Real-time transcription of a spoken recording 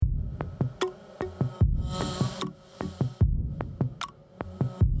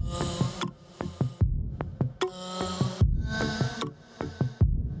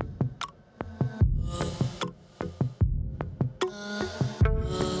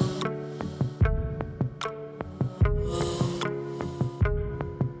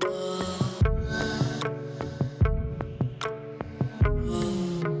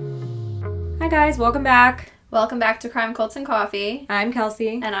guys, welcome back. Welcome back to Crime Cults and Coffee. I'm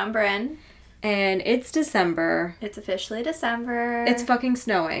Kelsey. And I'm Bryn. And it's December. It's officially December. It's fucking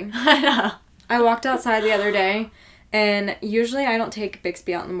snowing. I know. I walked outside the other day, and usually I don't take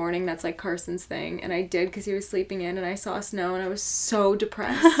Bixby out in the morning. That's like Carson's thing. And I did because he was sleeping in, and I saw snow, and I was so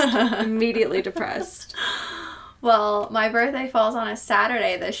depressed. Immediately depressed. Well, my birthday falls on a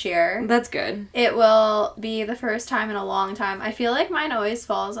Saturday this year. That's good. It will be the first time in a long time. I feel like mine always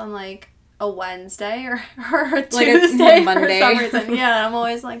falls on like a Wednesday or a Tuesday a Monday. For some reason. Yeah, I'm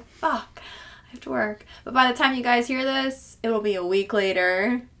always like, fuck, I have to work. But by the time you guys hear this, it will be a week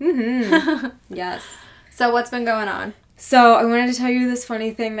later. Mm-hmm. Yes. So what's been going on? So I wanted to tell you this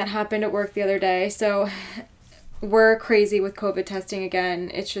funny thing that happened at work the other day. So we're crazy with COVID testing again.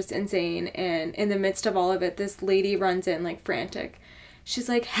 It's just insane. And in the midst of all of it, this lady runs in like frantic. She's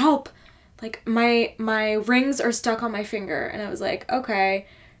like, help! Like my rings are stuck on my finger. And I was like, okay.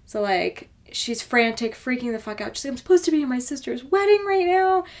 So like she's frantic, freaking the fuck out. She's like, I'm supposed to be at my sister's wedding right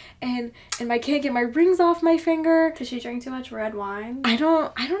now, and I can't get my rings off my finger. Did she drink too much red wine? I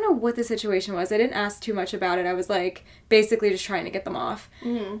don't know what the situation was. I didn't ask too much about it. I was like basically just trying to get them off.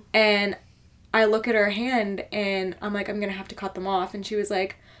 Mm-hmm. And I look at her hand and I'm like, I'm gonna have to cut them off. And she was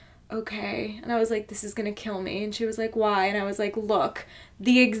like, okay. And I was like, this is gonna kill me. And she was like, why? And I was like, look,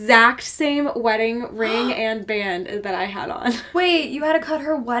 the exact same wedding ring and band that I had on. Wait, you had to cut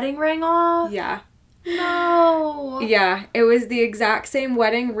her wedding ring off? Yeah. No. Yeah, it was the exact same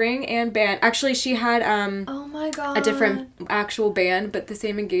wedding ring and band. Actually, she had oh my god, a different actual band, but the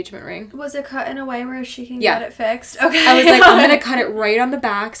same engagement ring. Was it cut in a way where she can get it fixed? Okay. I was like, I'm gonna cut it right on the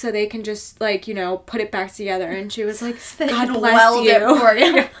back so they can just like, you know, put it back together. And she was like, God bless weld you. It for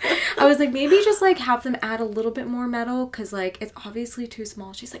you. I was like, maybe just like have them add a little bit more metal because like it's obviously too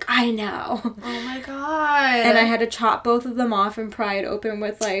small. She's like, I know. Oh my god. And I had to chop both of them off and pry it open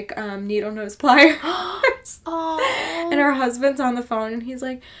with like needle nose pliers. Oh. And her husband's on the phone and he's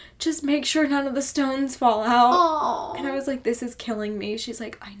like, just make sure none of the stones fall out. Oh. And I was like, this is killing me. She's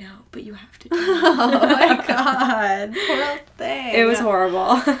like, I know, but you have to do it. Oh my god. Poor thing. It was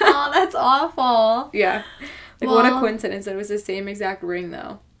horrible. Oh, that's awful. Yeah. Like, what a coincidence. It was the same exact ring,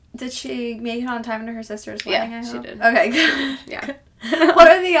 though. Did she make it on time to her sister's wedding? Yeah, she did. Okay, good. Yeah. What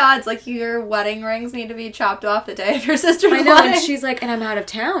are the odds? Like, your wedding rings need to be chopped off the day of your sister's wedding? I know, and she's like, and I'm out of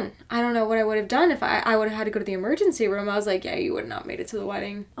town. I don't know what I would have done if I would have had to go to the emergency room. I was like, yeah, you would have not made it to the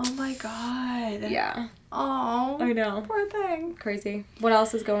wedding. Oh my god. Yeah. Oh. I know. Poor thing. Crazy. What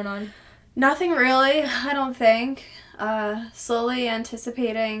else is going on? Nothing really, I don't think. Slowly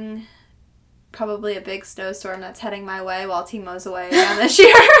anticipating probably a big snowstorm that's heading my way while Timo's away again this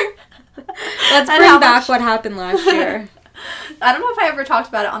year. Let's bring back what happened last year. I don't know if I ever talked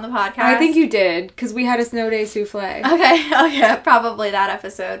about it on the podcast. I think you did, because we had a snow day souffle. Okay, oh yeah, probably that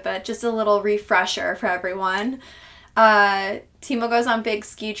episode, but just a little refresher for everyone. Timo goes on big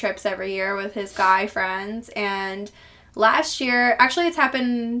ski trips every year with his guy friends, and last year, actually it's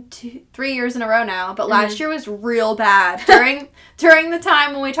happened 3 years in a row now, but last year was real bad. During the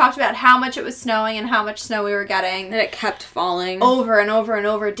time when we talked about how much it was snowing and how much snow we were getting. And it kept falling. Over and over and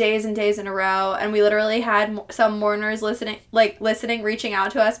over, days and days in a row. And we literally had some mourners listening, reaching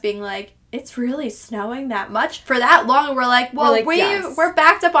out to us being like, it's really snowing that much for that long? And we're like, well, yes. We're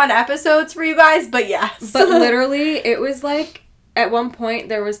backed up on episodes for you guys, but yes. But literally, it was like, at one point,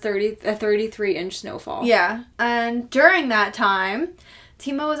 there was a 33-inch snowfall. Yeah. And during that time,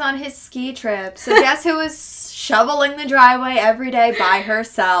 Timo was on his ski trip. So guess who was shoveling the driveway every day by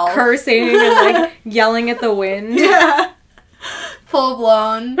herself? Cursing and like yelling at the wind. Yeah. Full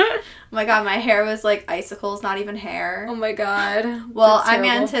blown. Oh my god, my hair was like icicles, not even hair. Oh my god. Well, I'm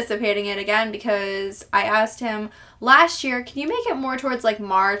anticipating it again because I asked him last year, can you make it more towards like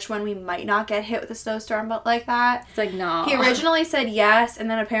March when we might not get hit with a snowstorm but like that? It's like, no. He originally said yes,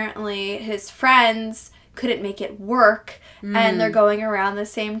 and then apparently his friends couldn't make it work, and they're going around the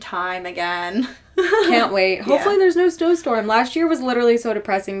same time again. Can't wait. Hopefully there's no snowstorm. Last year was literally so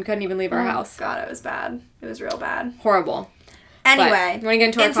depressing we couldn't even leave our house. God, it was bad. It was real bad. Horrible. Anyway, you want to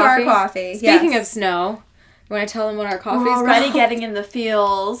get into our coffee? Speaking of snow, you want to tell them what our coffee is called? We're already getting in the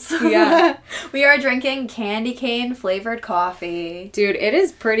feels. Yeah. We are drinking candy cane flavored coffee. Dude, it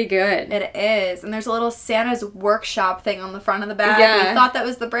is pretty good. It is. And there's a little Santa's Workshop thing on the front of the bag. Yeah. We thought that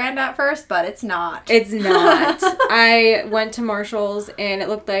was the brand at first, but it's not. It's not. I went to Marshall's and it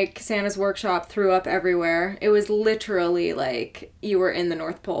looked like Santa's Workshop threw up everywhere. It was literally like you were in the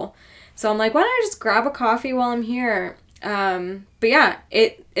North Pole. So I'm like, why don't I just grab a coffee while I'm here? But yeah,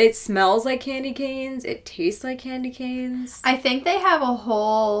 it smells like candy canes. It tastes like candy canes. I think they have a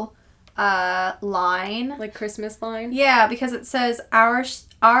whole line. Like Christmas line? Yeah, because it says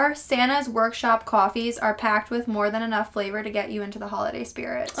Our Santa's Workshop coffees are packed with more than enough flavor to get you into the holiday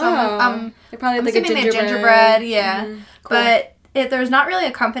spirit. So they probably have like a assuming gingerbread. gingerbread, yeah. Mm-hmm. Cool. But there's not really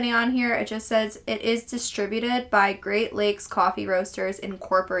a company on here. It just says it is distributed by Great Lakes Coffee Roasters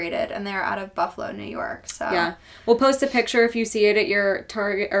Incorporated, and they're out of Buffalo, New York. So yeah, we'll post a picture if you see it at your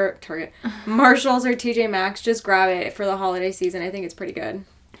Target, Marshalls or TJ Maxx. Just grab it for the holiday season. I think it's pretty good.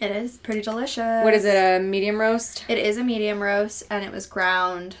 It is pretty delicious. What is it, a medium roast? It is a medium roast, and it was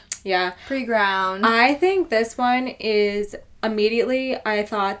ground. Yeah. Pre-ground. I think this one is, immediately, I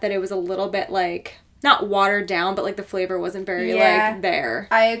thought that it was a little bit, like, not watered down, but, like, the flavor wasn't very, like, there.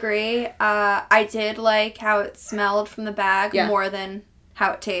 I agree. I did like how it smelled from the bag more than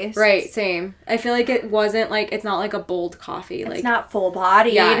how it tastes. Right, same. I feel like it wasn't, like, it's not like a bold coffee. It's not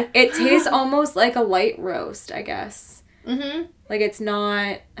full-bodied. Yeah, it tastes almost like a light roast, I guess. Mm-hmm. Like, it's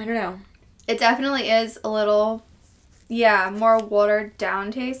not, I don't know. It definitely is a little, more watered down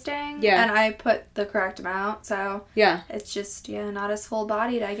tasting. Yeah. And I put the correct amount, so. Yeah. It's just, not as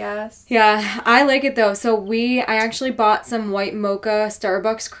full-bodied, I guess. Yeah, I like it, though. So I actually bought some white mocha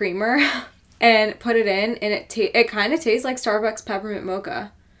Starbucks creamer and put it in, and it kind of tastes like Starbucks peppermint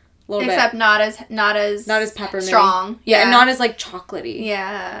mocha. A little Except bit. not as peppermint. strong. Yeah, and not as, like, chocolatey.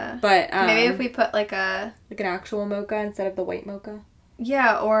 Yeah. But, maybe if we put, like an actual mocha instead of the white mocha.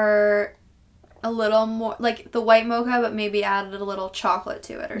 Yeah, or a little more, like the white mocha, but maybe added a little chocolate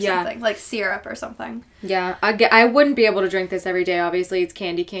to it or something. Like syrup or something. Yeah, I wouldn't be able to drink this every day, obviously. It's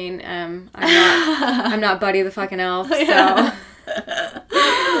candy cane. I'm not Buddy the fucking elf, so...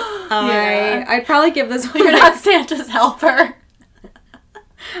 I'd probably give this one... You're not Santa's helper.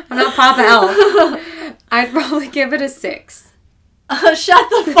 I'm not Papa Elf. I'd probably give it a 6. Shut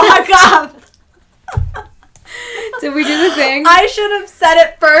the fuck up! Did we do the thing? I should have said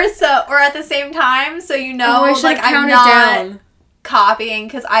it first, or at the same time, so you know, I'm not copying,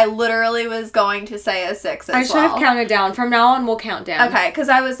 because I literally was going to say a 6 as well. I should have counted down. From now on, we'll count down. Okay, because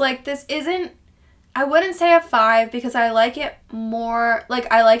I was like, this isn't... I wouldn't say a 5, because I like it more...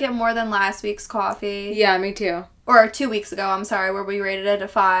 Like, I like it more than last week's coffee. Yeah, me too. Or 2 weeks ago, I'm sorry, where we rated it a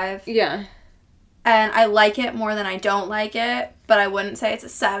 5. Yeah. And I like it more than I don't like it, but I wouldn't say it's a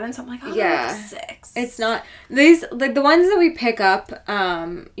 7, so I'm like, oh, yeah. It's a 6. It's not. These, like, the ones that we pick up,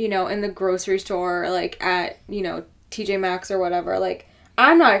 in the grocery store, like, at, TJ Maxx or whatever, like,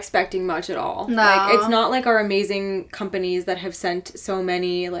 I'm not expecting much at all. No. Like, it's not like our amazing companies that have sent so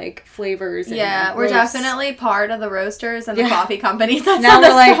many, like, flavors. Yeah, we're definitely part of the roasters and the coffee companies. That's now we're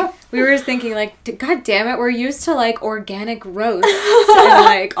like, we were just thinking, like, God damn it, we're used to, like, organic roasts and,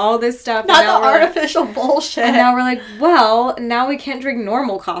 like, all this stuff. Not the artificial bullshit. And now we're like, well, now we can't drink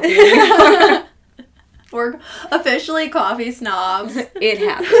normal coffee anymore. We're officially coffee snobs. It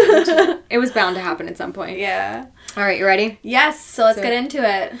happened. It was bound to happen at some point. Yeah. All right, you ready? Yes, so let's get into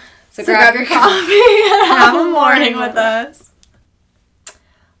it. So grab your coffee and have a morning with us.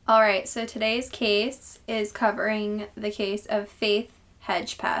 All right, so today's case is covering the case of Faith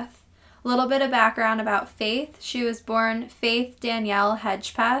Hedgepeth. A little bit of background about Faith. She was born Faith Danielle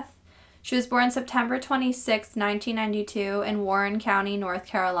Hedgepeth. She was born September 26, 1992 in Warren County, North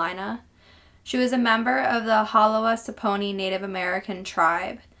Carolina. She was a member of the Halawa-Saponi Native American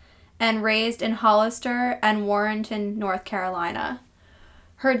tribe and raised in Hollister and Warrenton, North Carolina.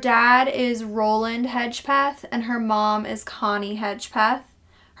 Her dad is Roland Hedgepeth and her mom is Connie Hedgepeth.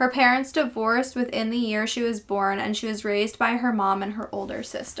 Her parents divorced within the year she was born, and she was raised by her mom and her older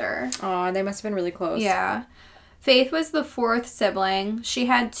sister. Aw, they must have been really close. Yeah. Faith was the 4th sibling. She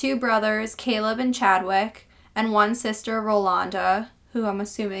had 2 brothers, Caleb and Chadwick, and 1 sister, Rolanda, who I'm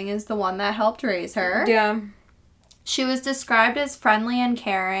assuming is the one that helped raise her. Yeah. She was described as friendly and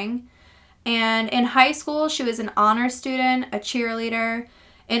caring. And in high school, she was an honor student, a cheerleader,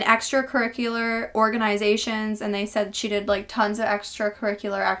 in extracurricular organizations, and they said she did, like, tons of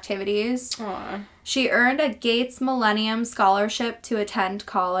extracurricular activities. Aww. She earned a Gates Millennium Scholarship to attend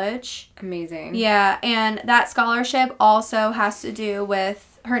college. Amazing. Yeah, and that scholarship also has to do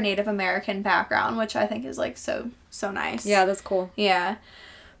with her Native American background, which I think is, like, so nice. Yeah, that's cool. Yeah.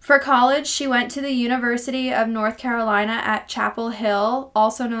 For college, she went to the University of North Carolina at Chapel Hill,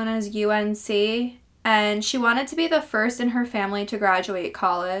 also known as UNC, and she wanted to be the first in her family to graduate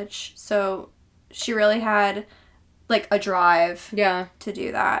college, so she really had, like, a drive to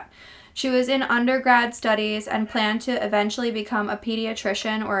do that. She was in undergrad studies and planned to eventually become a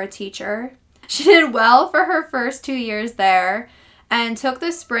pediatrician or a teacher. She did well for her first 2 years there and took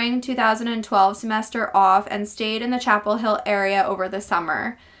the spring 2012 semester off and stayed in the Chapel Hill area over the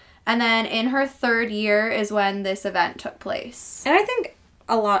summer. And then in her 3rd year is when this event took place. And I think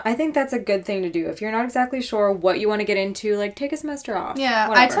I think that's a good thing to do. If you're not exactly sure what you want to get into, like, take a semester off. Yeah,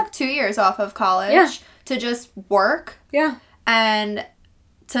 whatever. I took 2 years off of college to just work. Yeah. And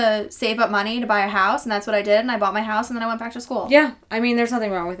to save up money to buy a house, and that's what I did, and I bought my house, and then I went back to school. Yeah, I mean, there's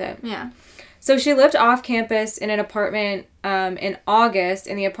nothing wrong with it. Yeah. So she lived off campus in an apartment in August,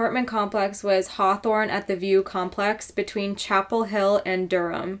 and the apartment complex was Hawthorne at the View complex between Chapel Hill and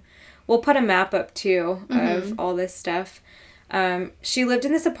Durham. We'll put a map up, too, of all this stuff. She lived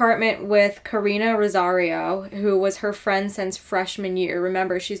in this apartment with Karina Rosario, who was her friend since freshman year.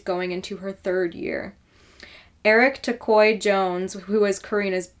 Remember, she's going into her 3rd year. Eric Takoy Jones, who was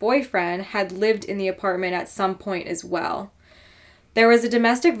Karina's boyfriend, had lived in the apartment at some point as well. There was a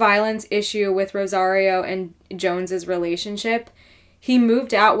domestic violence issue with Rosario and Jones's relationship. He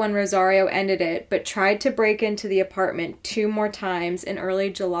moved out when Rosario ended it, but tried to break into the apartment 2 more times in early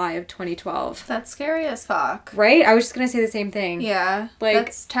July of 2012. That's scary as fuck. Right? I was just going to say the same thing. Yeah. Like,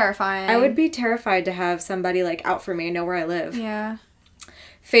 that's terrifying. I would be terrified to have somebody, like, out for me and know where I live. Yeah.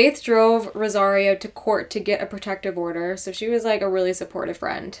 Faith drove Rosario to court to get a protective order, so she was, like, a really supportive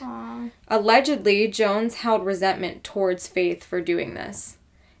friend. Aww. Allegedly, Jones held resentment towards Faith for doing this.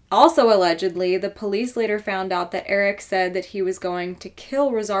 Also allegedly, the police later found out that Eric said that he was going to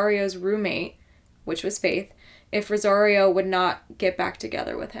kill Rosario's roommate, which was Faith, if Rosario would not get back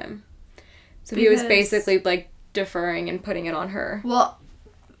together with him. So he was basically, like, deferring and putting it on her. Well,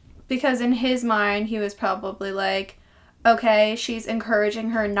 because in his mind, he was probably like, okay, she's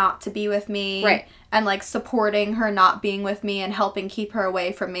encouraging her not to be with me. Right. And, like, supporting her not being with me and helping keep her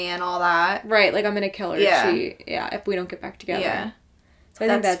away from me and all that. Right, like, I'm gonna kill her if we don't get back together. Yeah. So I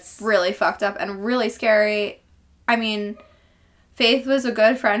think that's really fucked up and really scary. I mean, Faith was a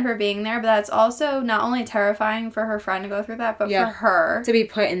good friend for being there, but that's also not only terrifying for her friend to go through that, but for her. To be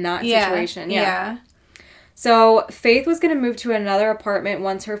put in that situation. Yeah. So Faith was going to move to another apartment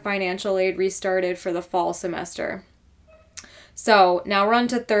once her financial aid restarted for the fall semester. So now we're on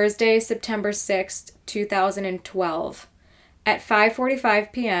to Thursday, September 6th, 2012. At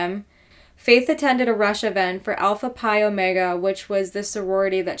 5:45 p.m., Faith attended a rush event for Alpha Pi Omega, which was the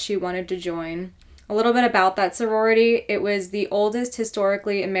sorority that she wanted to join. A little bit about that sorority. It was the oldest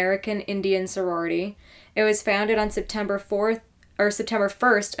historically American Indian sorority. It was founded on September 1st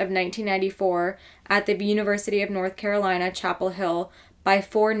of 1994 at the University of North Carolina, Chapel Hill, by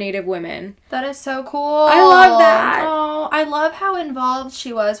 4 Native women. That is so cool. I love that. Oh, I love how involved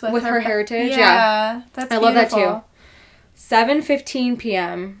she was with her heritage. Yeah. That's I beautiful. love that too. 7:15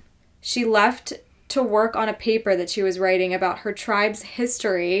 p.m. She left to work on a paper that she was writing about her tribe's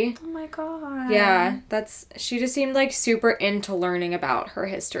history. Oh my god. Yeah, she just seemed like super into learning about her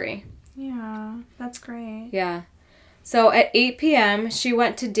history. Yeah, that's great. Yeah. So at 8 p.m., she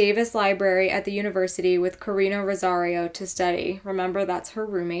went to Davis Library at the university with Karina Rosario to study. Remember, that's her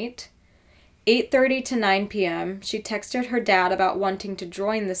roommate. 8:30 to 9 p.m., she texted her dad about wanting to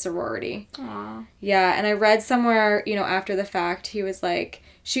join the sorority. Aww. Yeah, and I read somewhere, after the fact, he was like,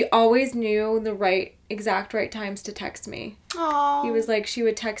 she always knew the exact right times to text me. Aww. He was like, she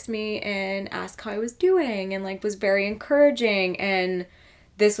would text me and ask how I was doing and, like, was very encouraging, and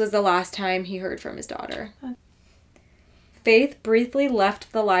this was the last time he heard from his daughter. Faith briefly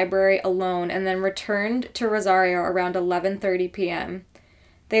left the library alone and then returned to Rosario around 11:30 p.m.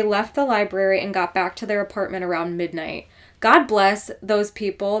 They left the library and got back to their apartment around midnight. God bless those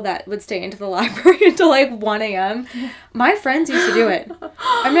people that would stay into the library until like 1 a.m. My friends used to do it.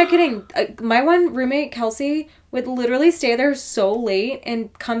 I'm not kidding. My one roommate, Kelsey, would literally stay there so late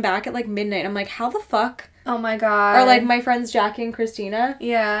and come back at like midnight. I'm like, how the fuck? Oh my god. Or like my friends Jackie and Christina.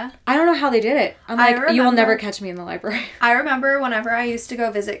 Yeah. I don't know how they did it. I'm like, you will never catch me in the library. I remember whenever I used to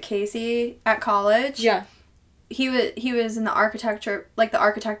go visit Casey at college. Yeah. He was in the architecture, like the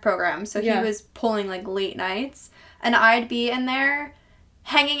architect program, so he was pulling like late nights, and I'd be in there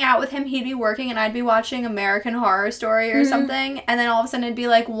hanging out with him. He'd be working and I'd be watching American Horror Story or something, and then all of a sudden it'd be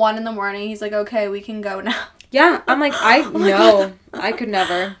like 1 a.m. He's like, okay, we can go now. Yeah, I'm like, I could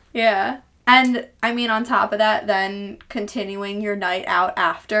never. Yeah. And, I mean, on top of that, then continuing your night out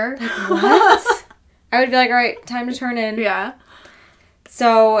after. Like, what? I would be like, all right, time to turn in. Yeah.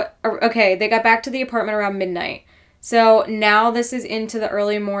 So, okay, they got back to the apartment around midnight. So, now this is into the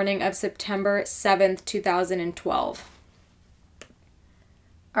early morning of September 7th, 2012.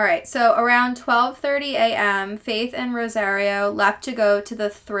 All right, so around 12:30 a.m., Faith and Rosario left to go to the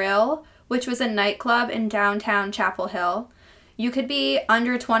Thrill, which was a nightclub in downtown Chapel Hill. You could be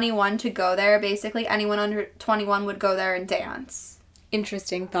under 21 to go there. Basically, anyone under 21 would go there and dance.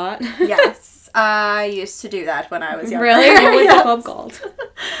 Interesting thought. Yes. I used to do that when I was younger. Really? What was the club called?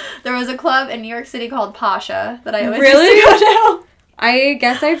 There was a club in New York City called Pasha that I always used to go to. I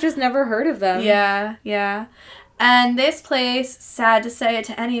guess I've just never heard of them. Yeah, yeah. And this place, sad to say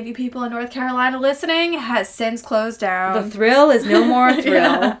to any of you people in North Carolina listening, has since closed down. The thrill is no more thrill.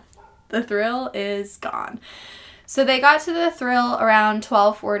 Yeah. The thrill is gone. So they got to the thrill around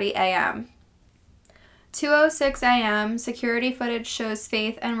 12:40 a.m. 2:06 a.m., security footage shows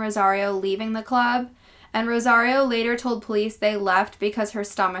Faith and Rosario leaving the club, and Rosario later told police they left because her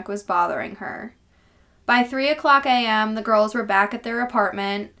stomach was bothering her. By 3 o'clock a.m., the girls were back at their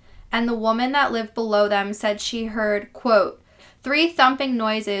apartment, and the woman that lived below them said she heard, quote, 3 thumping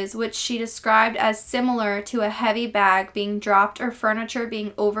noises, which she described as similar to a heavy bag being dropped or furniture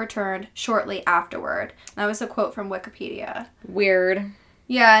being overturned shortly afterward. That was a quote from Wikipedia. Weird.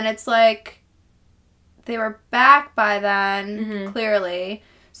 Yeah, and it's like, they were back by then, clearly.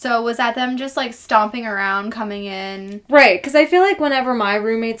 So was that them just, like, stomping around, coming in? Right, because I feel like whenever my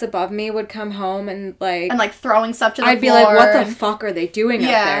roommates above me would come home and, like... And, like, throwing stuff to the floor. I'd be like, what the fuck are they doing up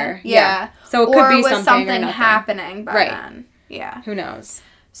there? Yeah. So it could be was something or nothing. happening by then. Yeah. Who knows?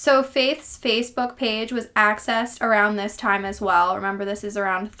 So Faith's Facebook page was accessed around this time as well. Remember, this is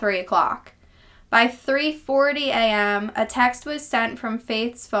around 3 o'clock. By 3:40 a.m., a text was sent from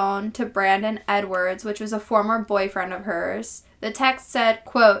Faith's phone to Brandon Edwards, which was a former boyfriend of hers. The text said,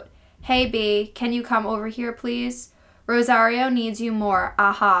 quote, "Hey B, can you come over here, please? Rosario needs you more.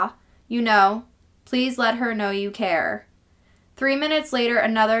 Aha. You know. Please let her know you care." 3 minutes later,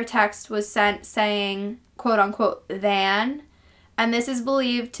 another text was sent saying, quote unquote, "than," and this is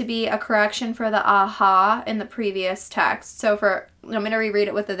believed to be a correction for the aha in the previous text. So I'm going to reread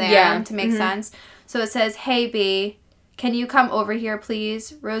it with the than to make sense. So it says, "Hey B, can you come over here,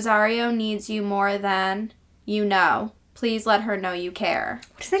 please? Rosario needs you more than, you know. Please let her know you care."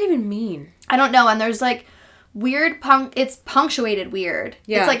 What does that even mean? I don't know. And there's like weird it's punctuated weird.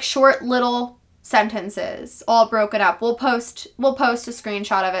 Yeah. It's like short little sentences all broken up. We'll post a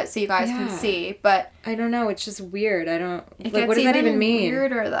screenshot of it so you guys can see, but I don't know, it's just weird. I don't like, what does that even mean?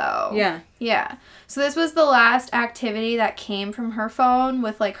 Weirder though. Yeah. So this was the last activity that came from her phone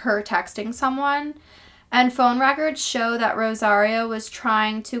with like her texting someone, and phone records show that Rosario was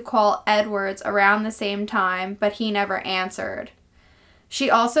trying to call Edwards around the same time, but he never answered.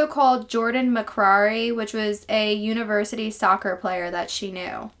 She also called Jordan McCrary, which was a university soccer player that she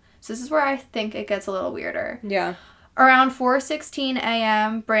knew. So this is where I think it gets a little weirder. Yeah. Around 4:16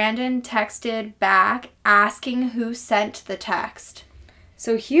 a.m., Brandon texted back asking who sent the text.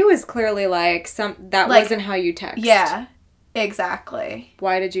 So he was clearly like, that wasn't how you text. Yeah, exactly.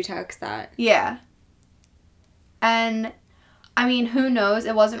 Why did you text that? Yeah. And, I mean, who knows?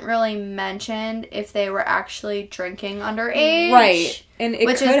 It wasn't really mentioned if they were actually drinking underage. Right. And it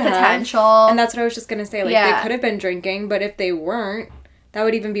which could is have. potential. And that's what I was just going to say. Like, they could have been drinking, but if they weren't, that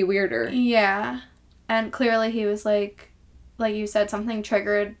would even be weirder. Yeah. And clearly he was like you said, something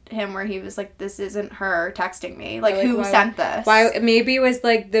triggered him where he was like, this isn't her texting me. Like who sent this? Why? Maybe it was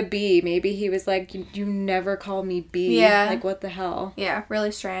like the B. Maybe he was like, you never call me B. Yeah. Like, what the hell? Yeah,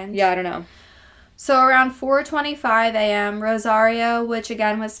 really strange. Yeah, I don't know. So around 4:25 a.m., Rosario, which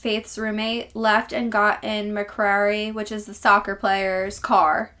again was Faith's roommate, left and got in McCrary, which is the soccer player's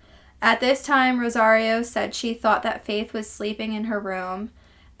car. At this time, Rosario said she thought that Faith was sleeping in her room,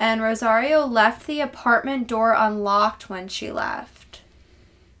 and Rosario left the apartment door unlocked when she left.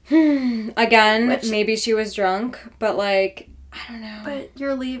 Again, maybe she was drunk, but like, I don't know. But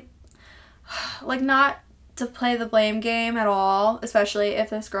you're like, not to play the blame game at all, especially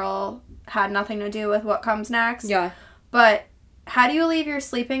if this girl had nothing to do with what comes next. Yeah. But how do you leave your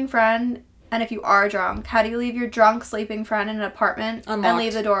sleeping friend, and if you are drunk, how do you leave your drunk sleeping friend in an apartment and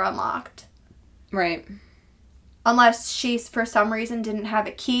leave the door unlocked? Right. Unless she, for some reason, didn't have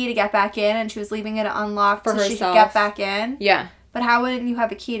a key to get back in and she was leaving it unlocked for so herself. She could get back in. Yeah. But how wouldn't you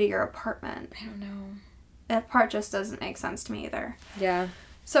have a key to your apartment? I don't know. That part just doesn't make sense to me either. Yeah.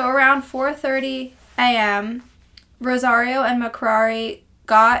 So around 4:30 a.m., Rosario and McCrary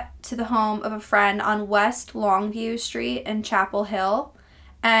got to the home of a friend on West Longview Street in Chapel Hill,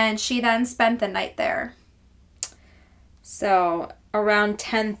 and she then spent the night there. So around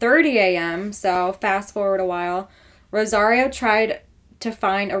 10:30 a.m., so fast forward a while, Rosario tried to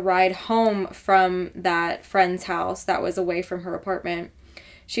find a ride home from that friend's house that was away from her apartment.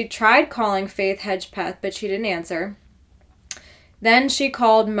 She tried calling Faith Hedgepeth, but she didn't answer. Then she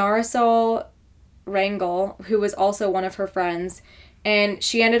called Marisol Rangel, who was also one of her friends, and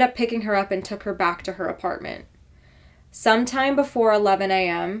she ended up picking her up and took her back to her apartment. Sometime before 11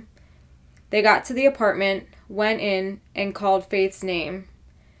 a.m., they got to the apartment, went in, and called Faith's name.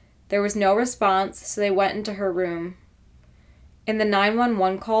 There was no response, so they went into her room. In the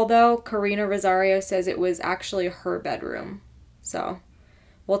 911 call, though, Karina Rosario says it was actually her bedroom. So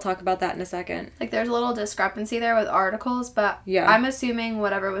we'll talk about that in a second. Like, there's a little discrepancy there with articles, but Yeah. I'm assuming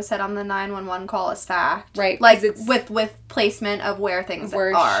whatever was said on the 911 call is fact. Right. Like, with placement of where things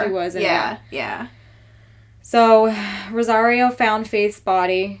where are. she was in Yeah. So Rosario found Faith's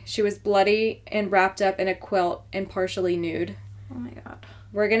body. She was bloody and wrapped up in a quilt and partially nude. Oh my God.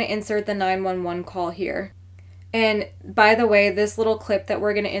 We're going to insert the 911 call here. And by the way, this little clip that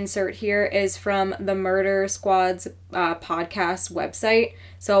we're going to insert here is from the Murder Squad's podcast website.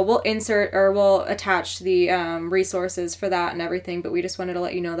 So we'll attach the resources for that and everything. But we just wanted to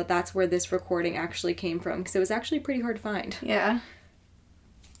let you know that that's where this recording actually came from, because it was actually pretty hard to find. Yeah.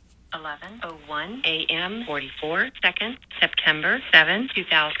 11:01 a.m. 44 seconds, September 7,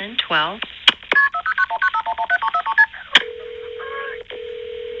 2012.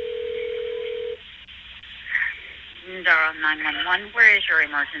 Darrell 911, where is your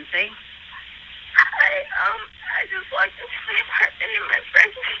emergency? I just walked into my apartment and my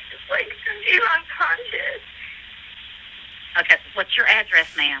friend was just like, you're unconscious. Okay, what's your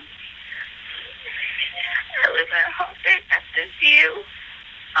address, ma'am? I live at Hawthorne SSU.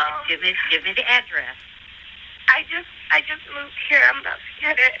 Give me the address. I just moved here. I'm about to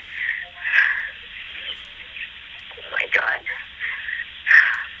get it. Oh my God.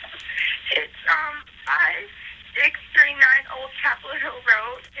 It's 5639 Old Chapel Hill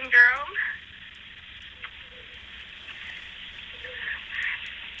Road in Durham.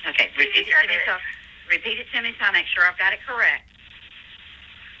 Okay, repeat it to me so I make sure I've got it correct.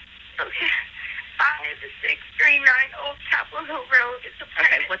 Okay. 5639 Old Chapel Hill Road. It's a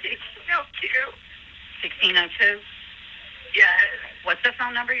Okay, what's it? 1602. 1602? Yes. What's the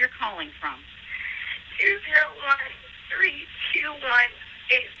phone number you're calling from? 201-321-8075.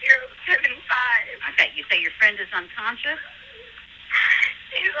 Okay, you say your friend is unconscious?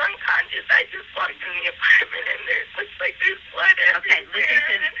 He's unconscious. I just walked in the apartment and there looks like there's blood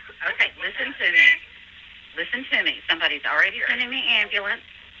everywhere. Okay, listen to me. Listen to me. Somebody's already sending me ambulance.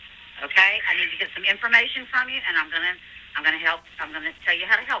 Okay? I need to get some information from you, and I'm gonna help. I'm gonna tell you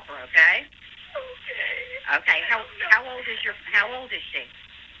how to help her. Okay? Okay. Okay. How old is she?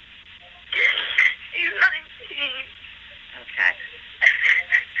 She's 19. Okay.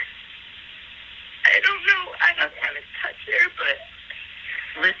 I don't know. I don't want to touch her, but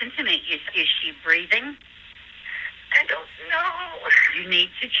listen to me. Is she breathing? I don't know. You need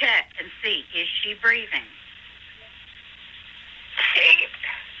to check and see. Is she breathing? Kate,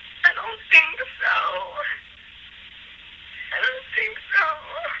 I don't think so. I don't think so.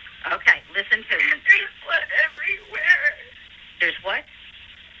 Okay, listen to me. There's blood everywhere. There's what?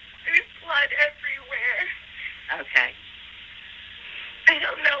 There's blood everywhere. Okay. I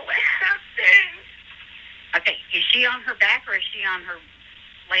don't know what happened. Okay, is she on her back or is she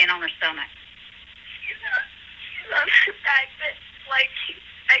laying on her stomach? She's on her back, but like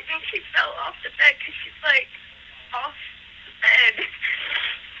I think she fell off the bed because she's like off the bed.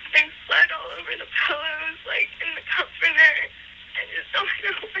 There's blood all over the pillows, like in the comforter. I just don't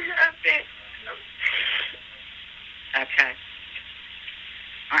know what happened. Okay.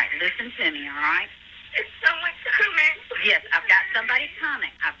 All right, listen to me, all right? Is someone coming? Yes, I've got somebody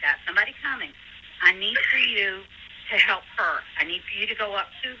coming. I need for you to help her. I need for you to go up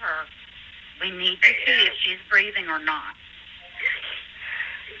to her. We need to see if she's breathing or not.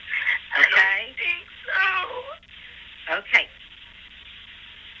 Okay? I don't think so. Okay.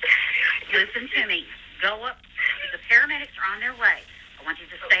 Listen to me. Go up. The paramedics are on their way. I want you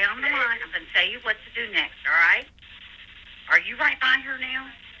to stay on the line. I'm going to tell you what to do next, all right? Are you right by her now?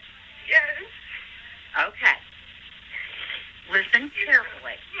 Yes. Okay. Listen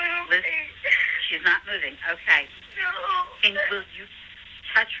carefully. Moving. She's not moving. Okay. No. Will you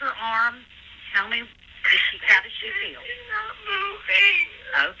touch her arm? Tell me, how does she feel? She's not moving.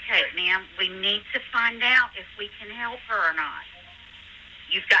 Okay, ma'am, we need to find out if we can help her or not.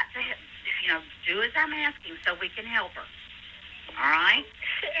 You've got to, do as I'm asking so we can help her. All right?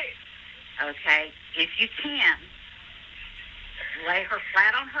 Okay. If you can, lay her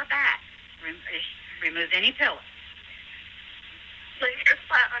flat on her back. Remove any pillows. Lay her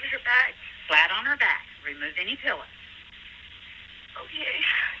flat on her back. Flat on her back. Remove any pillows. Okay.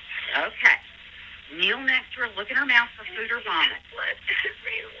 Okay. Kneel next to her. Look in her mouth for food or vomit. Blood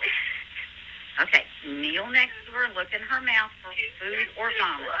everywhere. Okay. Kneel next to her. Look in her mouth for food or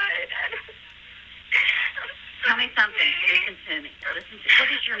vomit. Tell me something. Listen to me.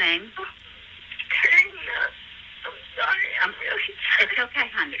 What is your name? Karina. I'm sorry. I'm really sorry. It's okay,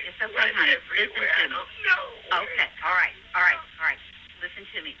 honey. It's okay, honey. Listen to me. I don't know. Okay. All right. Listen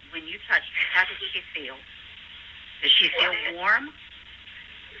to me. When you touched her, how does she feel? Does she feel warm?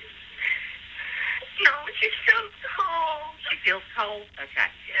 No, She feels cold. She feels cold? Okay.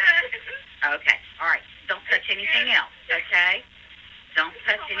 Yes. Okay. All right. Don't touch anything else, okay? Don't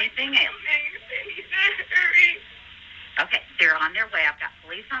touch anything else. Hurry. Okay, they're on their way. I've got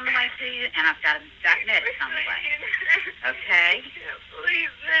police on the way to you, and I've got medics on the way. Okay? I can't believe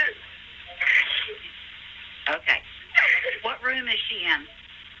this. Okay. What room is she in?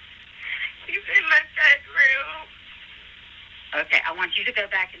 She's in my bedroom. Okay, I want you to go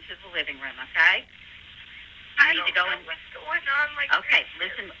back into the living room, okay? I You need don't to go know in. what's going on. Like, Okay,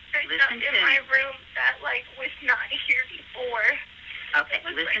 there's listen stuff to in my me. room that, like, was not here before. Okay, It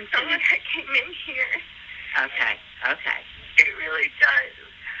looks listen like to me. someone that came in here. Okay, okay. It really does.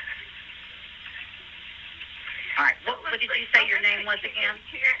 All right, what did you say your name was again?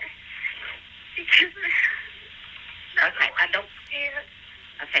 Because Okay, I don't. understand.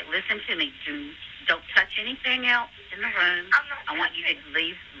 Okay, listen to me. Don't touch anything else in the room. I'm not I want you to touching.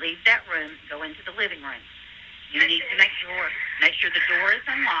 leave that room, go into the living room. You need to make sure the door is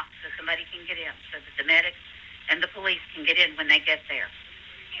unlocked so somebody can get in, so that the medics and the police can get in when they get there.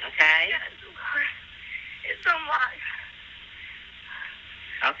 Okay? Yes, of course. It's unlocked.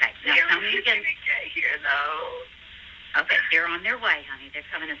 Okay. Now They're tell me really again. gonna get here, though. Okay, they're on their way, honey. They're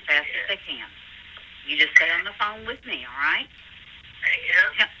coming as fast as they can. You just stay on the phone with me, all right?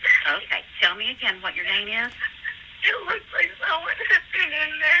 Okay. Tell me again what your name is. It looks like someone has been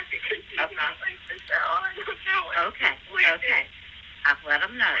in there because she's Okay. not like the cell. I don't know what Okay. we did. Okay. I've let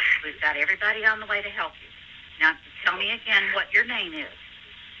them know. We've got everybody on the way to help you. Now, tell me again what your name is.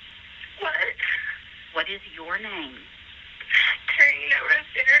 What? What is your name? Karina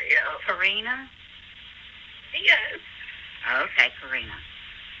Rosario. Karina? Yes. Okay, Karina.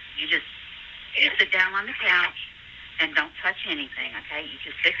 You sit down on the couch and don't touch anything, okay? You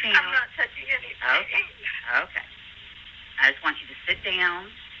just sit down. I'm not touching anything. Okay. Okay. I just want you to sit down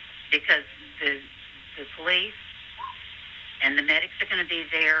because the police and the medics are going to be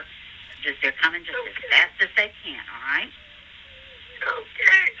there. They're coming just as fast as they can, all right?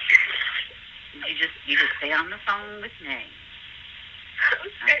 Okay. You just stay on the phone with me.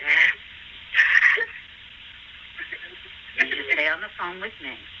 Okay. Okay? You just stay on the phone with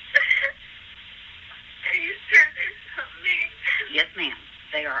me. Are you sure there's something? Yes, ma'am.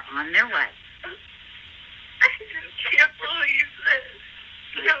 They are on their way. I just can't believe this.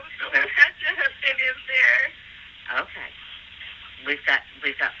 No, someone had to have been in there. Okay. We've got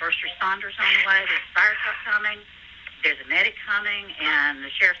first responders on the way. There's a fire truck coming. There's a medic coming, and the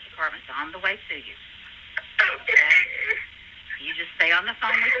sheriff's department's on the way to you. Okay. You just stay on the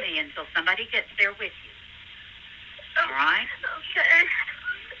phone with me until somebody gets there with you. All right? Okay.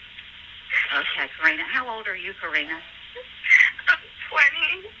 Okay, Karina. How old are you, Karina? I'm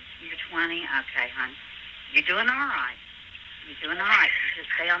 20. You're 20? Okay, hon. You're doing all right. You're doing all right. You just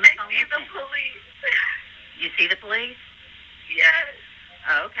stay on the I phone see with the me. police. You see the police? Yes.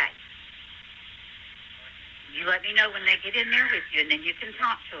 Okay. You let me know when they get in there with you, and then you can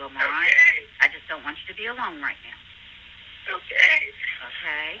talk to them, all right? Okay. I just don't want you to be alone right now. Okay.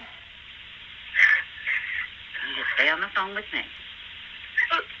 Okay? You just stay on the phone with me.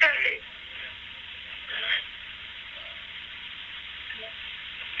 Okay.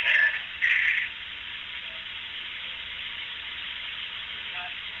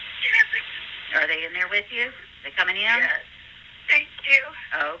 Are they in there with you? They coming in? Yes. Thank you.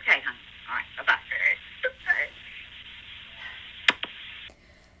 Okay, honey. All right. Bye-bye. Bye.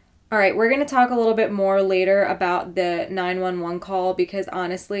 All right, we're going to talk a little bit more later about the 911 call because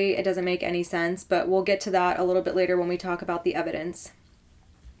honestly, it doesn't make any sense, but we'll get to that a little bit later when we talk about the evidence.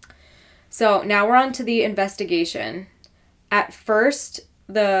 So now we're on to the investigation. At first,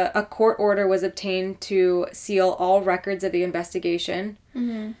 a court order was obtained to seal all records of the investigation.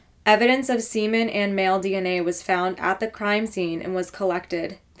 Mm-hmm. Evidence of semen and male DNA was found at the crime scene and was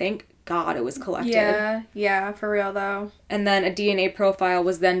collected. Thank God it was collected. Yeah, for real though. And then a DNA profile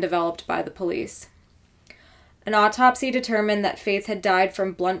was then developed by the police. An autopsy determined that Faith had died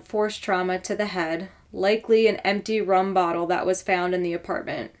from blunt force trauma to the head, likely an empty rum bottle that was found in the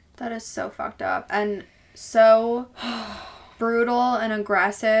apartment. That is so fucked up and so brutal and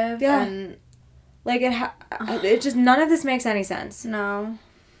aggressive. Yeah. And Like, it just, none of this makes any sense. no.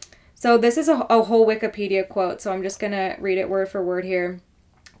 So this is a whole Wikipedia quote, so I'm just going to read it word for word here.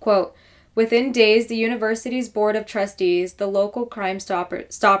 Quote, within days, the university's board of trustees, the local Crime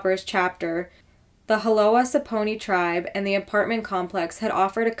Stoppers chapter, the Haloa Saponi tribe, and the apartment complex had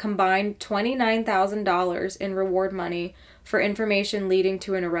offered a combined $29,000 in reward money for information leading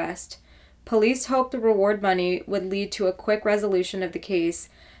to an arrest. Police hoped the reward money would lead to a quick resolution of the case,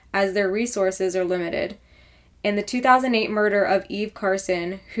 as their resources are limited. In the 2008 murder of Eve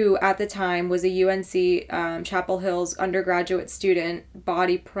Carson, who at the time was a UNC Chapel Hill's undergraduate student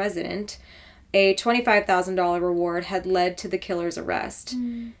body president, a $25,000 reward had led to the killer's arrest.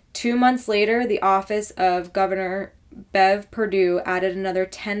 2 months later, the office of Governor Bev Perdue added another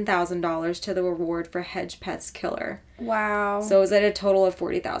 $10,000 to the reward for Hedgepeth's killer. Wow. So it was at a total of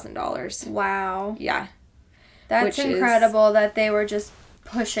 $40,000. Wow. Yeah. That's incredible that they were just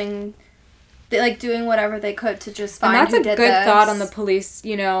pushing, like, doing whatever they could to just find who did this. And that's a good thought on the police,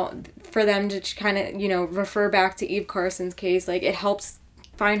 you know, for them to kind of, you know, refer back to Eve Carson's case. Like, it helps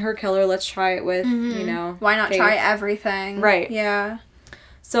find her killer. Let's try it with, you know, why not Faith. try everything? Right. Yeah.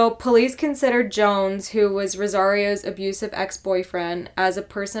 So police considered Jones, who was Rosario's abusive ex-boyfriend, as a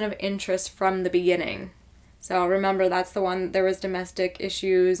person of interest from the beginning. So remember, that's the one, there was domestic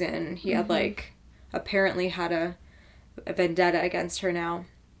issues, and he had, like, apparently had a vendetta against her now.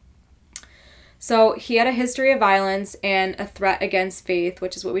 So he had a history of violence and a threat against Faith,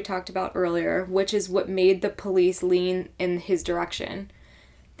 which is what we talked about earlier, which is what made the police lean in his direction.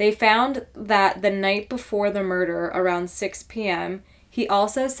 They found that the night before the murder, around 6 p.m., he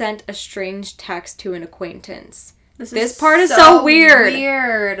also sent a strange text to an acquaintance. This part is so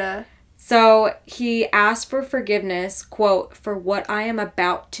weird. So he asked for forgiveness, quote, for what I am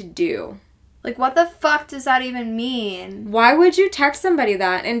about to do. Like, what the fuck does that even mean? Why would you text somebody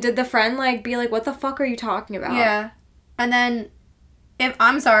that? And did the friend, like, be like, what the fuck are you talking about? Yeah. And then,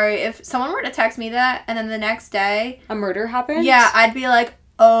 if someone were to text me that, and then the next day... a murder happened? Yeah, I'd be like,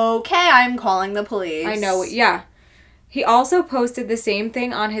 okay, I'm calling the police. I know, yeah. He also posted the same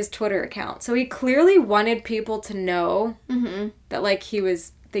thing on his Twitter account. So he clearly wanted people to know that, like, he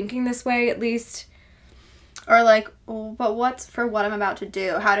was thinking this way, at least. Or, like, but what's for what I'm about to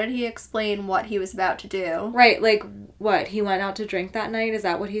do? How did he explain what he was about to do? Right, like, what? He went out to drink that night? Is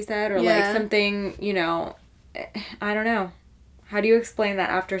that what he said? Or, like, something, you know, I don't know. How do you explain that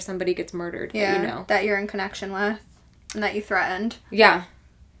after somebody gets murdered? Yeah, that you know? That you're in connection with and that you threatened. Yeah.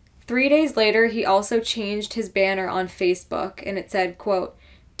 3 days later, he also changed his banner on Facebook, and it said, quote,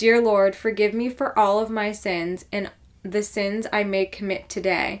 Dear Lord, forgive me for all of my sins and the sins I may commit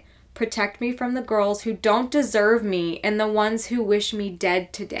today. Protect me from the girls who don't deserve me and the ones who wish me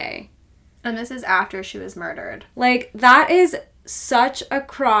dead today. And this is after she was murdered. Like, that is such a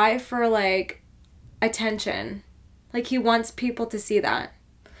cry for, like, attention. Like, he wants people to see that.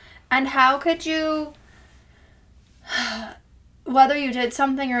 And how could you... whether you did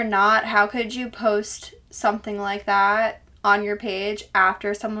something or not, how could you post something like that on your page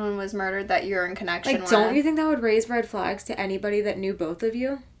after someone was murdered that you're in connection with? Like, don't you think that would raise red flags to anybody that knew both of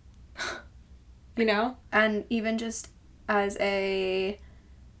you? You know? And even just as a...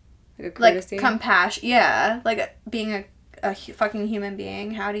 like a courtesy? Like, compassion. Yeah. Like, being a fucking human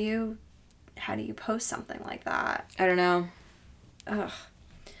being, how do you post something like that? I don't know. Ugh.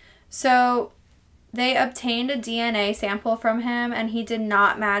 So... they obtained a DNA sample from him, and he did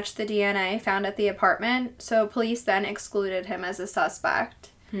not match the DNA found at the apartment, so police then excluded him as a suspect.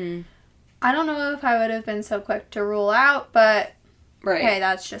 I don't know if I would have been so quick to rule out, but hey,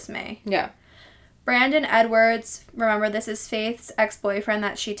 that's just me. Yeah. Brandon Edwards, remember this is Faith's ex-boyfriend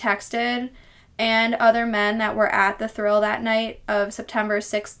that she texted, and other men that were at the thrill that night of September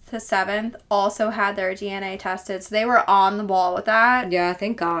 6th to 7th also had their DNA tested. So they were on the ball with that. Yeah,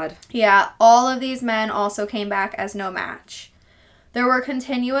 thank God. Yeah, all of these men also came back as no match. There were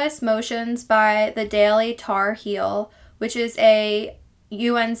continuous motions by the Daily Tar Heel, which is a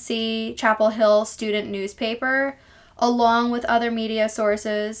UNC Chapel Hill student newspaper, along with other media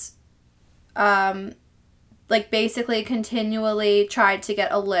sources, like, basically continually tried to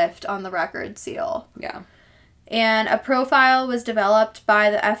get a lift on the record seal. Yeah. And a profile was developed by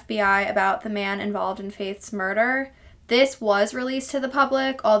the FBI about the man involved in Faith's murder. This was released to the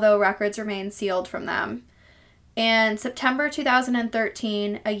public, although records remain sealed from them. And September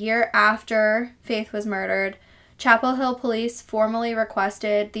 2013, a year after Faith was murdered, Chapel Hill Police formally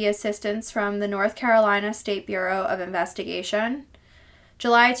requested the assistance from the North Carolina State Bureau of Investigation.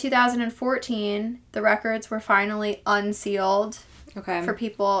 July 2014, the records were finally unsealed for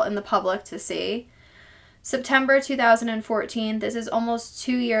people in the public to see. September 2014, this is almost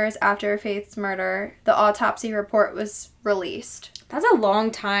 2 years after Faith's murder, the autopsy report was released. That's a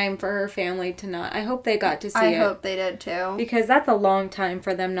long time for her family to not... I hope they got to see it. I hope they did too. Because that's a long time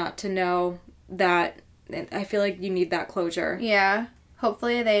for them not to know that... I feel like you need that closure. Yeah.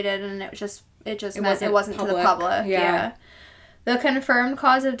 Hopefully they did, and it meant it wasn't to the public. Yeah. The confirmed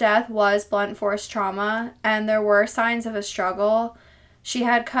cause of death was blunt force trauma, and there were signs of a struggle. She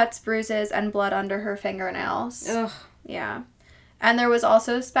had cuts, bruises, and blood under her fingernails. Ugh. Yeah. And there was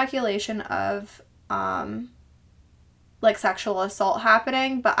also speculation of like sexual assault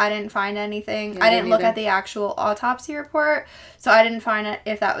happening, but I didn't find anything. Yeah, I didn't look neither. at the actual autopsy report, so I didn't find it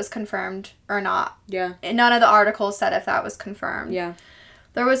if that was confirmed or not. Yeah. None of the articles said if that was confirmed. Yeah.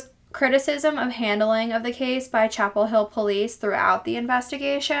 There was criticism of handling of the case by Chapel Hill police throughout the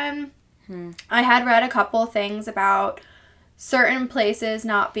investigation. I had read a couple things about certain places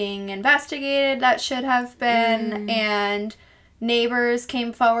not being investigated that should have been, and neighbors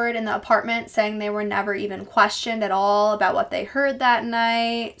came forward in the apartment saying they were never even questioned at all about what they heard that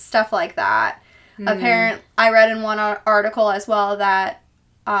night, stuff like that. I read in one article as well that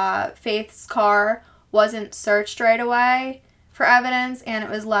Faith's car wasn't searched right away for evidence, and it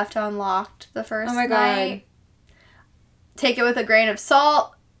was left unlocked the first Oh my night. Take it with a grain of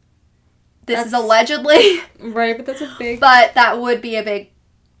salt. This is That's- allegedly, Right, but that's a big but that would be a big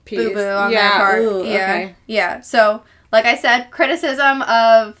piece. boo-boo on yeah. their part. Ooh, Yeah. Okay. Yeah. So, like I said, criticism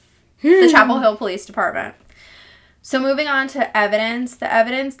of the Chapel Hill Police Department. So moving on to evidence, the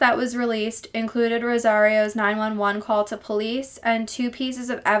evidence that was released included Rosario's 911 call to police and 2 pieces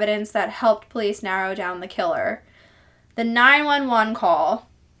of evidence that helped police narrow down the killer. The 911 call,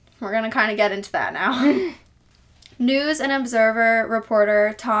 we're going to kind of get into that now. News and Observer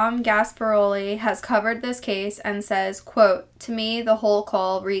reporter Tom Gasparoli has covered this case and says, quote, "To me, the whole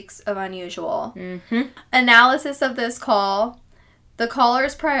call reeks of unusual." Analysis of this call. The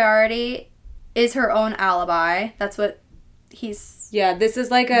caller's priority is her own alibi. That's what Yeah, this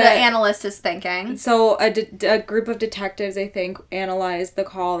is like the analyst is thinking. So a group of detectives, I think, analyzed the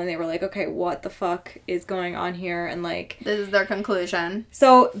call and they were like, okay, what the fuck is going on here? And like, This is their conclusion.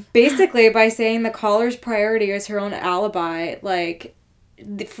 so basically by saying the caller's priority is her own alibi, like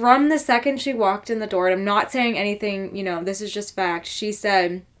from the second she walked in the door, and I'm not saying anything, you know, this is just fact. She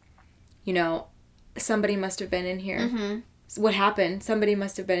said, you know, somebody must have been in here. What happened? Somebody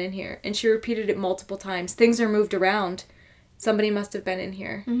must have been in here. And she repeated it multiple times. Things are moved around. Somebody must have been in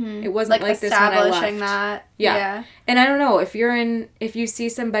here. It wasn't like this when I left. Establishing that. Yeah. And I don't know, if you see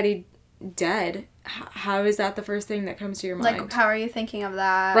somebody dead, how is that the first thing that comes to your mind? Like, how are you thinking of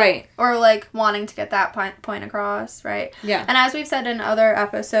that? Right. Or, like, wanting to get that point across, right? Yeah. And as we've said in other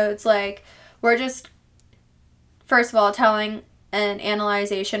episodes, like, we're just, first of all, telling an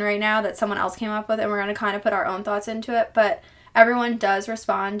analyzation right now that someone else came up with, and we're going to kind of put our own thoughts into it, but everyone does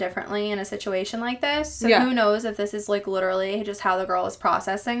respond differently in a situation like this, so Yeah. who knows if this is, like, literally just how the girl is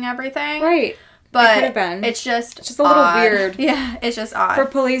processing everything. Right. But could have been. it's just a little odd. weird. Yeah, it's just odd. For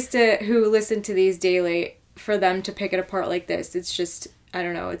police who listen to these daily, for them to pick it apart like this, it's just, I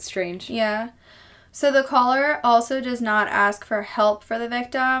don't know, it's strange. Yeah. So the caller also does not ask for help for the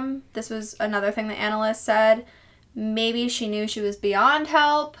victim. This was another thing the analyst said. Maybe she knew she was beyond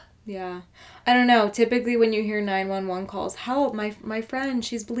help. Yeah. I don't know. Typically when you hear 911 calls, help, my friend,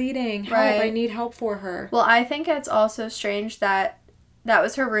 she's bleeding. Help, Right. I need help for her. Well, I think it's also strange that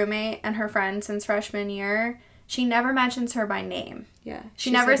was her roommate and her friend since freshman year. She never mentions her by name. Yeah. She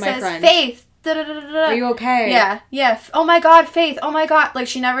She's never like, "My says, friend. Faith, da-da-da-da-da." Are you okay? Yeah, yeah. Oh my God, Faith. Oh my God. Like,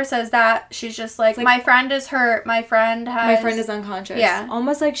 she never says that. She's just like, like- my friend is hurt. My friend is unconscious. Yeah.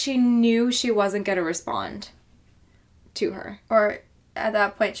 Almost like she knew she wasn't going to respond to her. Or at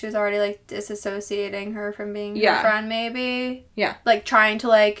that point, she was already, like, disassociating her from being her Yeah. friend, maybe. Yeah. Like, trying to,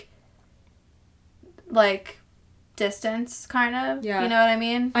 like, distance, kind of. Yeah. You know what I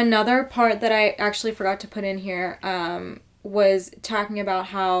mean? Another part that I actually forgot to put in here was talking about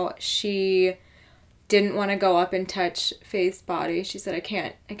how she didn't want to go up and touch Faith's body. She said, I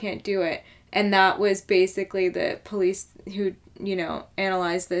can't do it. And that was basically the police who, you know,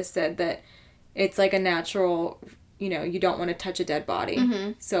 analyzed this, said that it's like a natural, you know, you don't want to touch a dead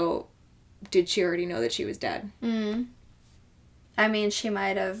body. So did she already know that she was dead? I mean, she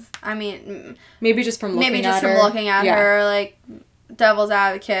might have. I mean, Maybe just from looking maybe at just her. from looking at Yeah. her, like, devil's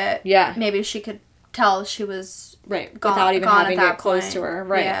advocate. Yeah. Maybe she could tell she was Right. gone, Without even gone having at to that get close point. to her.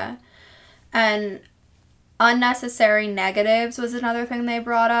 Right. Yeah. And unnecessary negatives was another thing they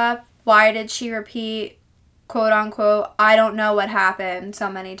brought up. Why did she repeat, quote unquote, I don't know what happened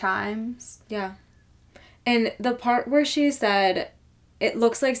so many times? Yeah. And the part where she said, it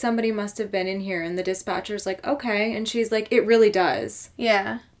looks like somebody must have been in here, and the dispatcher's like, okay, and she's like, it really does.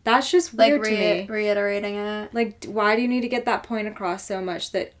 Yeah. That's just Like, weird to me. reiterating it. Like, why do you need to get that point across so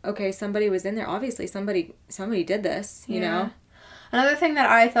much that, okay, somebody was in there. Obviously, somebody did this, you know? Another thing that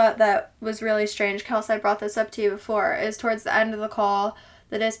I thought that was really strange, Kelsey, I brought this up to you before, is towards the end of the call,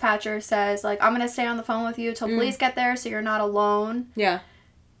 the dispatcher says, like, I'm going to stay on the phone with you till police get there so you're not alone. Yeah.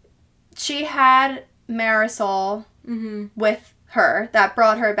 She had Marisol with her that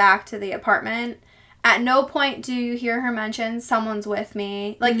brought her back to the apartment, At no point do you hear her mention someone's with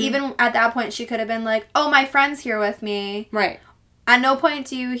me. Like, even at that point, she could have been like, oh, my friend's here with me. Right. At no point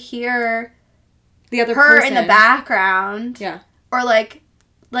do you hear The other her person. in the background. Yeah. Or, like,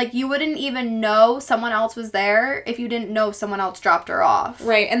 you wouldn't even know someone else was there if you didn't know someone else dropped her off.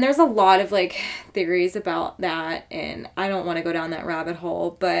 Right, and there's a lot of, like, theories about that, and I don't want to go down that rabbit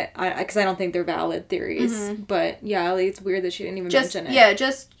hole, but because I don't think they're valid theories. But, yeah, like, it's weird that she didn't even mention it.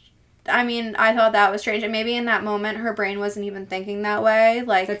 Yeah, I mean, I thought that was strange. And maybe in that moment, her brain wasn't even thinking that way.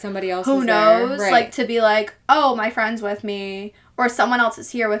 Like, That somebody else who was knows? there. Right. Like, to be like, oh, my friend's with me, or someone else is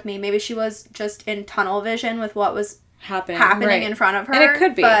here with me. Maybe she was just in tunnel vision with what was happening right in front of her. And it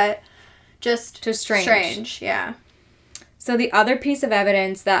could be. But just strange. Strange, yeah. So the other piece of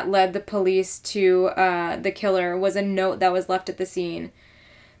evidence that led the police to the killer was a note that was left at the scene.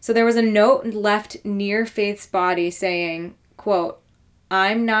 So there was a note left near Faith's body saying, quote,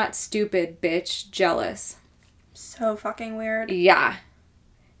 "I'm not stupid, bitch, jealous." So fucking weird. Yeah.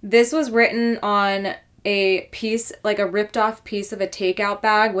 This was written on a piece, like a ripped off piece of a takeout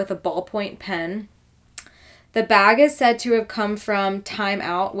bag with a ballpoint pen. The bag is said to have come from Time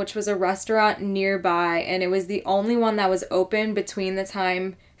Out, which was a restaurant nearby, and it was the only one that was open between the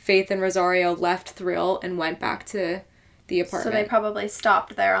time Faith and Rosario left Thrill and went back to the apartment. So they probably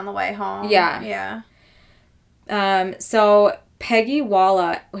stopped there on the way home. Yeah. Yeah. So Peggy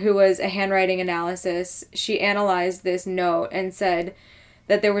Walla, who was a handwriting analysis, she analyzed this note and said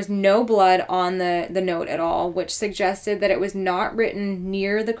that there was no blood on the note at all, which suggested that it was not written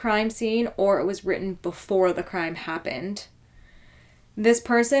near the crime scene or it was written before the crime happened. This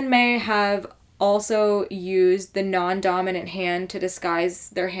person may have also used the non-dominant hand to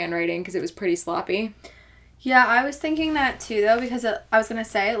disguise their handwriting because it was pretty sloppy. Yeah, I was thinking that too, though, because I was going to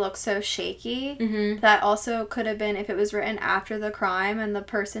say it looks so shaky. That also could have been, if it was written after the crime and the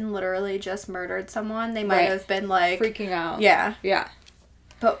person literally just murdered someone, they might Right. have been like... Freaking out. Yeah. Yeah.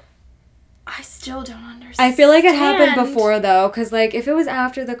 But I still don't understand. I feel like it happened before, though, because, like, if it was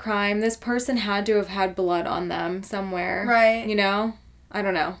after the crime, this person had to have had blood on them somewhere. Right. You know? I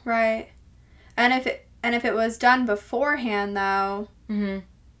don't know. Right. And if it was done beforehand, though,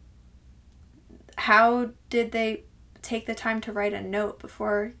 how did they take the time to write a note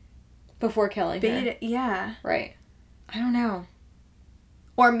before killing her. Yeah. Right. I don't know.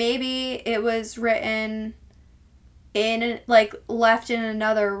 Or maybe it was written in, like, left in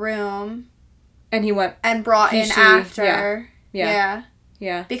another room And he went... and brought in she, after. Yeah.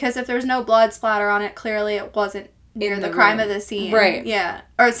 Yeah. Because if there's no blood splatter on it, clearly it wasn't near In the the crime room. of the scene. Right. Yeah.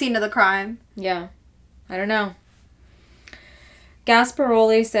 Or scene of the crime. Yeah. I don't know.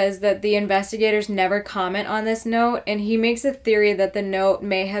 Gasparoli says that the investigators never comment on this note, and he makes a theory that the note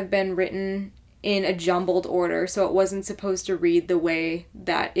may have been written in a jumbled order, so it wasn't supposed to read the way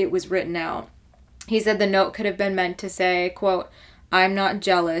that it was written out. He said the note could have been meant to say, quote, "I'm not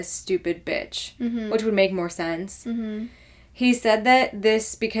jealous, stupid bitch," which would make more sense. He said that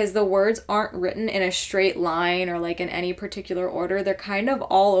this, because the words aren't written in a straight line or like in any particular order, they're kind of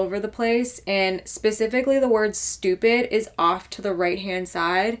all over the place, and specifically the word stupid is off to the right-hand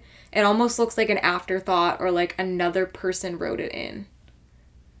side. It almost looks like an afterthought or like another person wrote it in.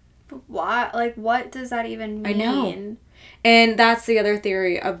 But why? Like, what does that even mean? I know. And that's the other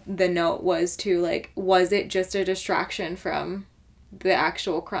theory of the note was to, like, was it just a distraction from the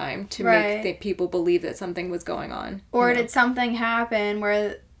actual crime to make the people believe that something was going on? Or did something happen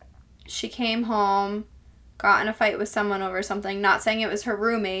where she came home, got in a fight with someone over something, not saying it was her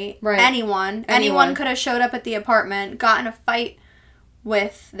roommate, Right. Anyone could have showed up at the apartment, got in a fight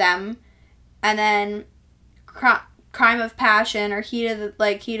with them, and then crime of passion or heat of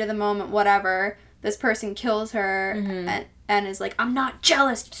the moment, whatever, this person kills her and is like, "I'm not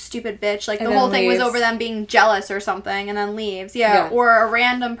jealous, you stupid bitch." Like, And the then whole thing was leaves. over them being jealous or something, and then leaves. Yeah. Or a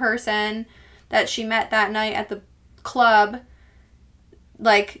random person that she met that night at the club,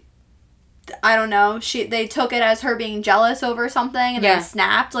 like, I don't know, they took it as her being jealous over something and then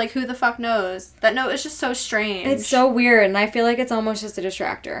snapped. Like, who the fuck knows? That note is just so strange. It's so weird, and I feel like it's almost just a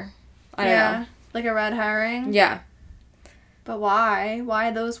distractor. I don't know. Like a red herring. Yeah. But why?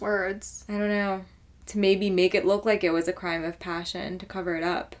 Why those words? I don't know. To maybe make it look like it was a crime of passion to cover it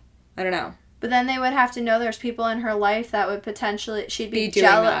up. I don't know. But then they would have to know there's people in her life that would potentially... She'd be doing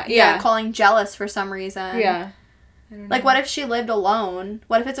jealous. that, yeah. Calling jealous for some reason. Yeah. I don't know. Like, what if she lived alone?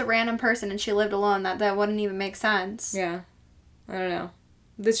 What if it's a random person and she lived alone? That wouldn't even make sense. Yeah. I don't know.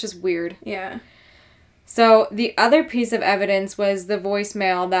 That's just weird. Yeah. So the other piece of evidence was the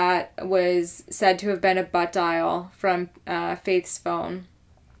voicemail that was said to have been a butt dial from Faith's phone.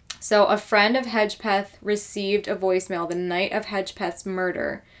 So a friend of Hedgepeth received a voicemail the night of Hedgepeth's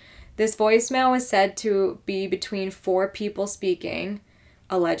murder This voicemail was said to be between 4 people speaking,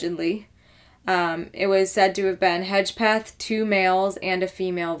 allegedly. It was said to have been Hedgepeth, 2 males, and a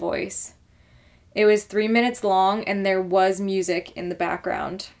female voice. It was 3 minutes long, and there was music in the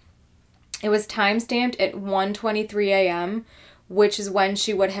background. It was timestamped at 1:23 a.m., which is when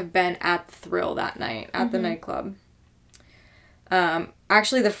she would have been at the Thrill that night, at the nightclub.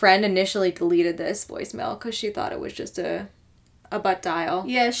 Actually, the friend initially deleted this voicemail because she thought it was just a butt dial.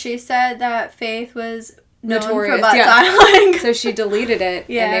 Yeah, she said that Faith was known Notorious, for butt yeah. dialing. So she deleted it,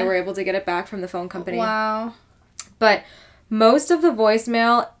 Yeah. and they were able to get it back from the phone company. Wow. But most of the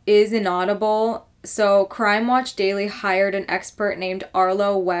voicemail is inaudible, so Crime Watch Daily hired an expert named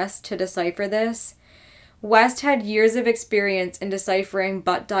Arlo West to decipher this. West had years of experience in deciphering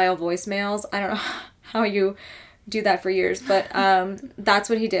butt dial voicemails. I don't know how you do that for years, but that's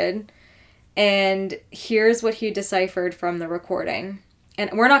what he did. And here's what he deciphered from the recording.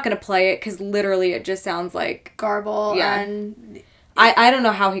 And we're not going to play it because literally it just sounds like... Garble. Yeah. And I don't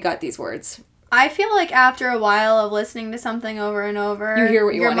know how he got these words. I feel like after a while of listening to something over and over, You hear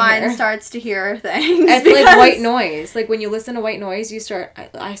what you your wanna mind hear. starts to hear things. It's because- like white noise. Like when you listen to white noise,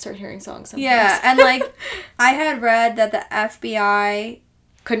 I start hearing songs sometimes. Yeah, and like I had read that the FBI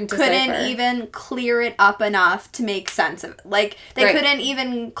couldn't couldn't even clear it up enough to make sense of it. Like they Right. couldn't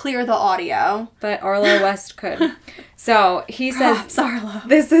even clear the audio. But Arlo West could. So he says, Props, Arlo.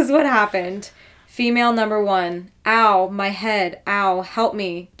 this is what happened. Female number 1, ow, my head, ow, help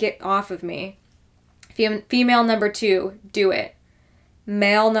me, get off of me. Female number 2, do it.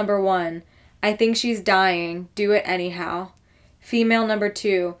 Male number 1, I think she's dying, do it anyhow. Female number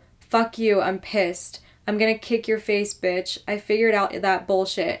 2, fuck you, I'm pissed. I'm gonna kick your face, bitch. I figured out that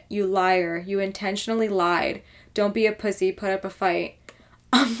bullshit. You liar. You intentionally lied. Don't be a pussy, put up a fight.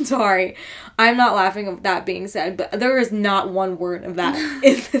 I'm sorry. I'm not laughing at that being said, but there is not one word of that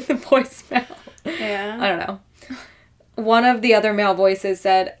in the voicemail. Yeah. I don't know. One of the other male voices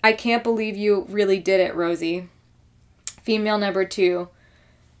said, I can't believe you really did it, Rosie. Female number 2,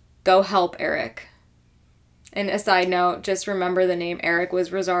 go help Eric. And a side note, just remember the name Eric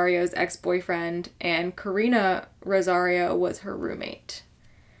was Rosario's ex-boyfriend, and Karina Rosario was her roommate.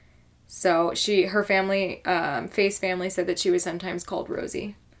 So her family, Faith's family, said that she was sometimes called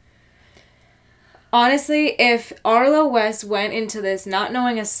Rosie. Honestly, if Arlo West went into this not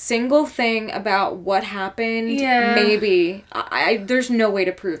knowing a single thing about what happened, Yeah. maybe. There's no way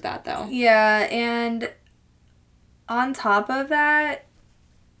to prove that, though. Yeah, and on top of that,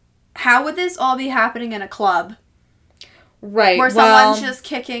 how would this all be happening in a club? Right. Where well, someone's just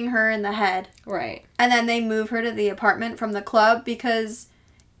kicking her in the head. Right. And then they move her to the apartment from the club because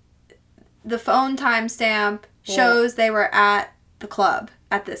the phone timestamp shows they were at the club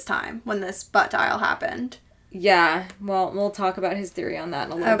at this time when this butt dial happened. Yeah. Well, we'll talk about his theory on that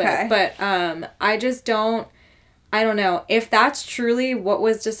in a little Okay. bit. But I just don't... I don't know. If that's truly what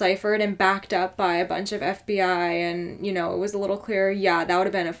was deciphered and backed up by a bunch of FBI and, you know, it was a little clearer, yeah, that would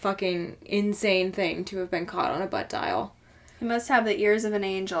have been a fucking insane thing to have been caught on a butt dial. He must have the ears of an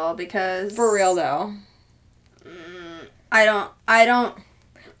angel because... For real, though. I don't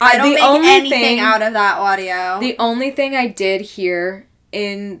the make only anything thing- out of that audio. The only thing I did hear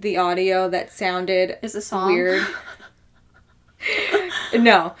in the audio that sounded Is a song. weird...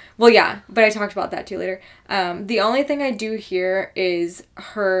 No. Well, yeah, but I talked about that too later. The only thing I do hear is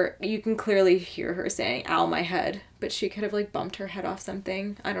her, you can clearly hear her saying, ow, my head. But she could have, like, bumped her head off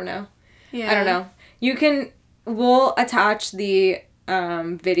something. I don't know. Yeah. I don't know. We'll attach the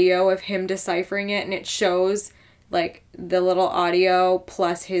video of him deciphering it, and it shows, like, the little audio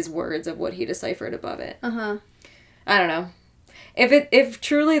plus his words of what he deciphered above it. Uh-huh. I don't know. If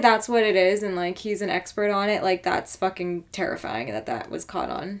truly that's what it is and, like, he's an expert on it, like, that's fucking terrifying that was caught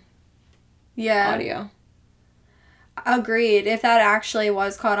on Yeah. audio. Agreed. If that actually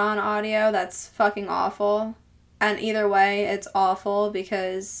was caught on audio, that's fucking awful. And either way, it's awful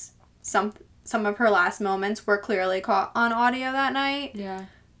because some of her last moments were clearly caught on audio that night. Yeah.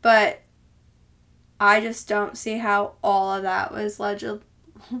 But I just don't see how all of that was legible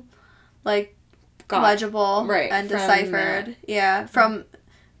Right, and from deciphered. that. Yeah, from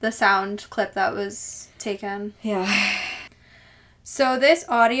the sound clip that was taken. Yeah. So this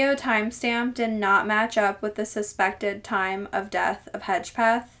audio timestamp did not match up with the suspected time of death of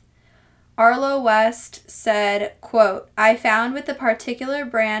Hedgepeth. Arlo West said, quote, I found with the particular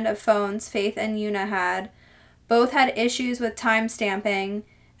brand of phones Faith and Una had, both had issues with timestamping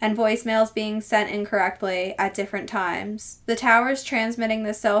and voicemails being sent incorrectly at different times. The towers transmitting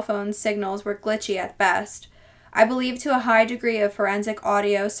the cell phone signals were glitchy at best. I believe to a high degree of forensic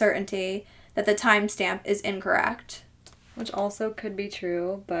audio certainty that the timestamp is incorrect. which also could be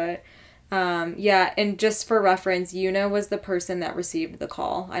true, but yeah, and just for reference, Yuna was the person that received the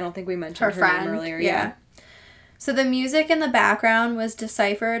call. I don't think we mentioned her name earlier. Yeah. So the music in the background was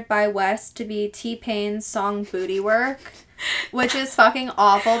deciphered by West to be T-Pain's song Booty Work, which is fucking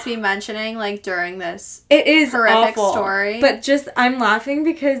awful to be mentioning, like, during this it is horrific awful, story. But just, I'm laughing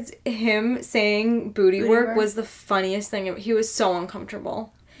because him saying booty work was the funniest thing. He was so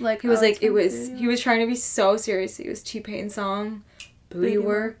uncomfortable. Like, he was he was trying to be so serious. It was T-Pain's song, Booty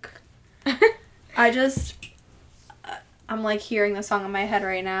Work. I'm, like, hearing the song in my head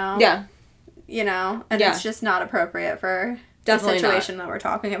right now. Yeah. You know? And it's just not appropriate for Definitely the situation that we're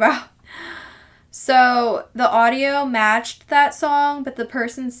talking about. So, the audio matched that song, but the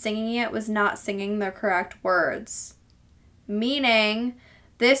person singing it was not singing the correct words. Meaning,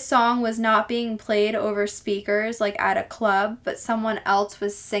 this song was not being played over speakers, like at a club, but someone else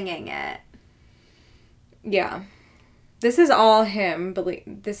was singing it. Yeah. This is all him,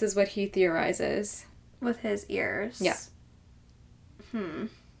 this is what he theorizes. With his ears. Yeah.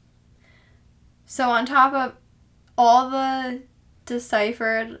 So on top of all the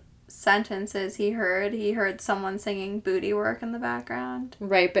deciphered sentences he heard someone singing Booty Work in the background.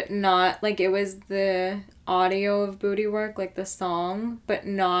 Right, but not, like, it was the audio of Booty Work, like the song, but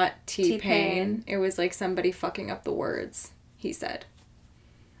not T-Pain. It was like somebody fucking up the words, he said.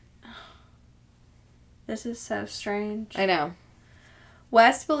 This is so strange. I know.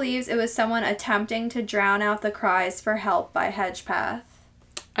 West believes it was someone attempting to drown out the cries for help by Hedgepath.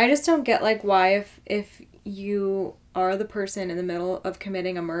 I just don't get, like, why if you are the person in the middle of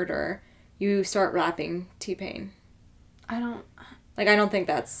committing a murder, you start rapping T-Pain. I don't think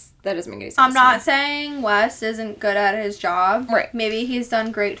that doesn't make any sense. I'm not saying West isn't good at his job. Right. Maybe he's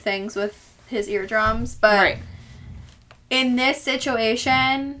done great things with his eardrums, but right. In this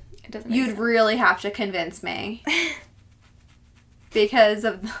situation, you'd really have to convince me. Because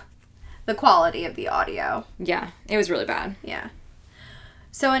of the quality of the audio. Yeah, it was really bad. Yeah.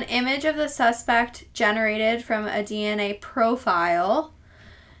 So an image of the suspect generated from a DNA profile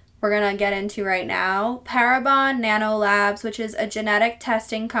we're going to get into right now. Parabon Nanolabs, which is a genetic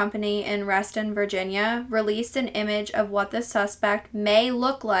testing company in Reston, Virginia, released an image of what the suspect may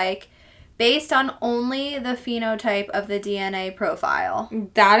look like based on only the phenotype of the DNA profile.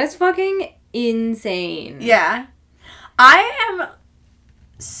 That is fucking insane. Yeah. I am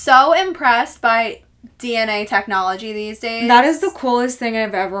so impressed by DNA technology these days. That is the coolest thing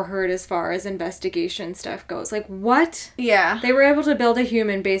I've ever heard as far as investigation stuff goes. Like, what? Yeah. They were able to build a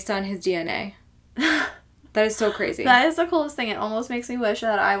human based on his DNA. That is so crazy. That is the coolest thing. It almost makes me wish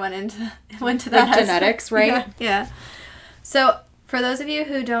that I went to that like genetics, right? Yeah. So, for those of you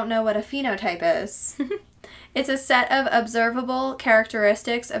who don't know what a phenotype is, it's a set of observable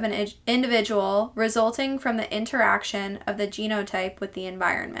characteristics of an individual resulting from the interaction of the genotype with the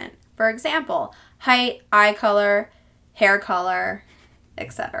environment. For example, height, eye color, hair color,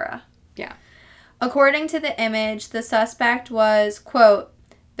 etc. Yeah. According to the image, the suspect was, quote,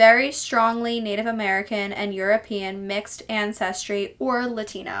 very strongly Native American and European mixed ancestry or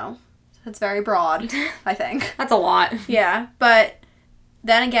Latino. That's very broad, I think. That's a lot. Yeah, but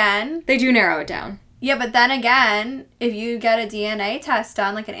then again... They do narrow it down. Yeah, but then again, if you get a DNA test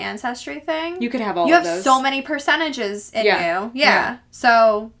done, like an ancestry thing... You could have all of those. You have so many percentages in you. Yeah.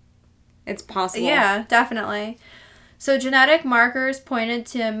 So... It's possible. Yeah, definitely. So genetic markers pointed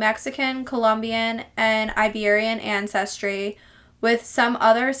to Mexican, Colombian, and Iberian ancestry, with some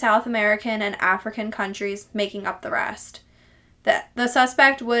other South American and African countries making up the rest. The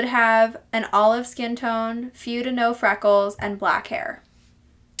suspect would have an olive skin tone, few to no freckles, and black hair.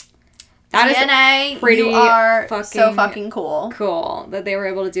 That DNA, is pretty you are so fucking cool. Cool that they were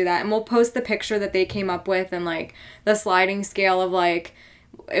able to do that. And we'll post the picture that they came up with and, like, the sliding scale of, like,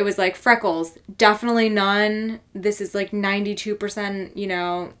 it was, like, freckles. Definitely none. This is, like, 92%, you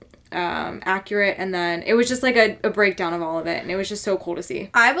know, accurate. And then it was just, like, a breakdown of all of it. And it was just so cool to see.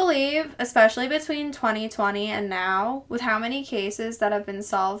 I believe, especially between 2020 and now, with how many cases that have been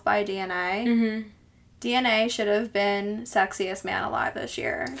solved by DNA, DNA should have been sexiest man alive this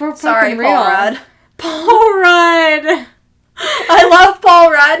year. Sorry, real. Paul Rudd. Paul Rudd! I love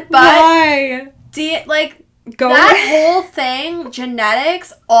Paul Rudd, but... Why? That whole thing,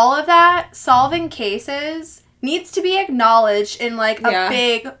 genetics, all of that, solving cases, needs to be acknowledged in, like, a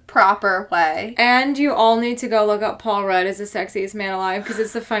big, proper way. And you all need to go look up Paul Rudd as the sexiest man alive, because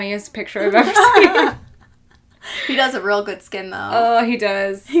it's the funniest picture I've ever seen. He does a real good skin, though. Oh, he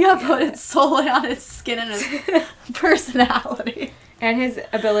does. He got voted solely on his skin and his personality. And his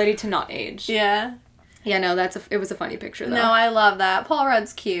ability to not age. Yeah. Yeah, no, it was a funny picture though. No, I love that. Paul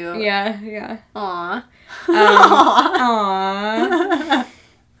Rudd's cute. Yeah, yeah. Aw. Aw.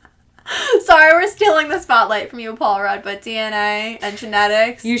 Sorry, we're stealing the spotlight from you, Paul Rudd, but DNA and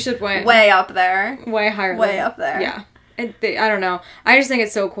genetics, You should win. way up there. Way higher. Way up there. Yeah. I don't know. I just think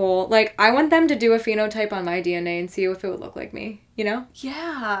it's so cool. Like, I want them to do a phenotype on my DNA and see if it would look like me, you know?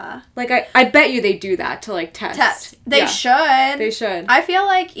 Yeah. Like, I bet you they do that to, like, test. They Yeah, should. They should. I feel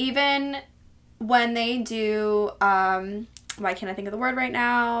like even when they do, why can't I think of the word right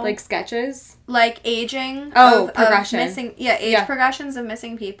now? Like, sketches? Like aging. Progression. Of missing, progressions of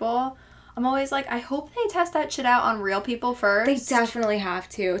missing people. I'm always like, I hope they test that shit out on real people first. They definitely have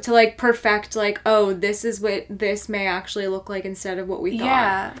to like, perfect, like, oh, this is what this may actually look like instead of what we thought.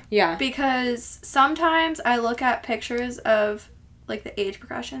 Yeah. Yeah. Because sometimes I look at pictures of, like, the age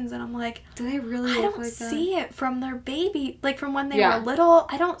progressions and I'm like, Do they really I look don't like that? see it from their baby, like, from when they Yeah. were little.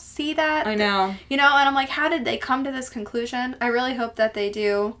 I don't see that. I know. You know, and I'm like, how did they come to this conclusion? I really hope that they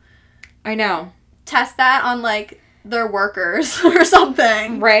do I know. test that on, like, their workers or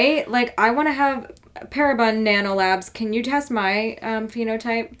something. Right? Like, I want to have Parabon Nanolabs. Can you test my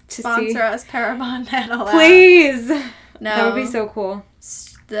phenotype to Sponsor see? us, Parabon Nanolab. Please! No. That would be so cool.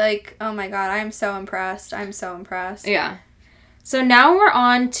 Like, oh my god, I'm so impressed. I'm so impressed. Yeah. So now we're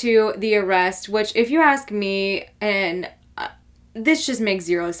on to the arrest, which, if you ask me, and this just makes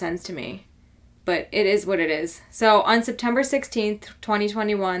zero sense to me, but it is what it is. So on September 16th,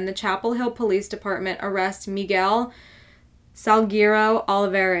 2021, the Chapel Hill Police Department arrests Miguel Salguero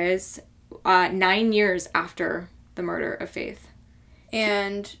Olivares 9 years after the murder of Faith.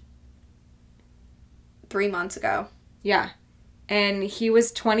 And 3 months ago. Yeah. And he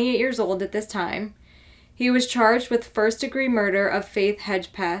was 28 years old at this time. He was charged with first-degree murder of Faith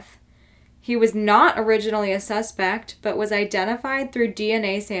Hedgepeth. He was not originally a suspect, but was identified through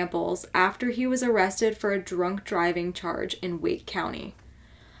DNA samples after he was arrested for a drunk driving charge in Wake County.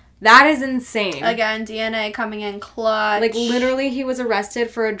 That is insane. Again, DNA coming in clutch. Like, literally, he was arrested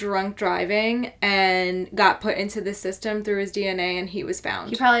for a drunk driving and got put into the system through his DNA, and he was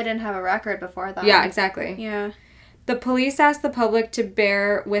found. He probably didn't have a record before that. Yeah, exactly. Yeah. The police asked the public to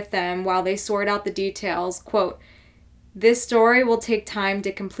bear with them while they sort out the details. Quote, "This story will take time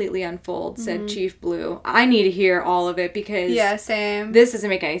to completely unfold," said Chief Blue. I need to hear all of it because Yeah, same. this doesn't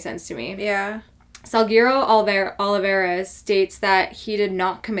make any sense to me. Yeah. Salguero Olivares states that he did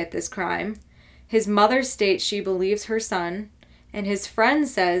not commit this crime. His mother states she believes her son. And his friend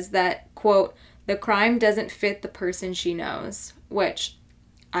says that, quote, "the crime doesn't fit the person she knows," which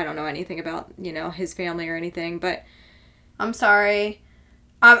I don't know anything about, you know, his family or anything, but I'm sorry.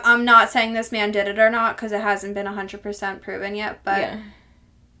 I'm not saying this man did it or not because it hasn't been 100% proven yet, but yeah.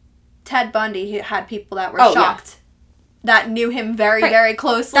 Ted Bundy had people that were Oh, yeah. shocked. That knew him very, Right. very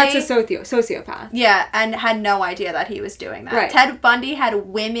closely. That's a sociopath. Yeah, and had no idea that he was doing that. Right. Ted Bundy had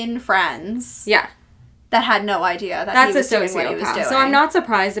women friends Yeah. that had no idea that That's he was a doing what he was sociopath. doing. So I'm not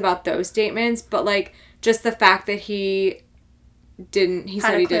surprised about those statements, but, like, just the fact that he said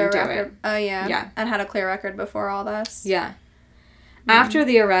he didn't do it. Oh, yeah. Yeah. And had a clear record before all this. Yeah. After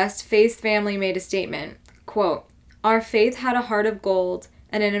the arrest, Faith's family made a statement. Quote, "Our Faith had a heart of gold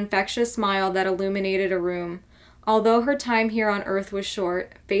and an infectious smile that illuminated a room. Although her time here on earth was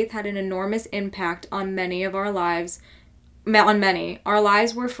short, Faith had an enormous impact on many of our lives. On many. Our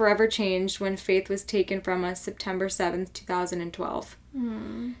lives were forever changed when Faith was taken from us September 7th, 2012.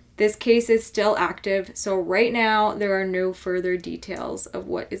 This case is still active, so right now there are no further details of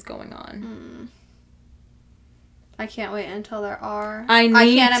what is going on." I can't wait until there are. I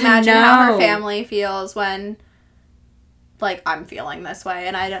can't to imagine how her know. family feels when, like, I'm feeling this way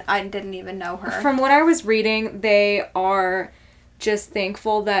and I didn't even know her. From what I was reading, they are just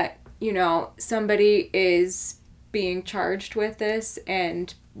thankful that, you know, somebody is being charged with this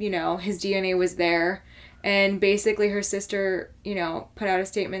and, you know, his DNA was there. And basically her sister, you know, put out a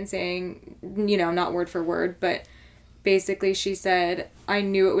statement saying, you know, not word for word, but basically she said, "I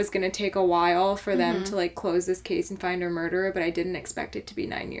knew it was going to take a while for them to, like, close this case and find her murderer, but I didn't expect it to be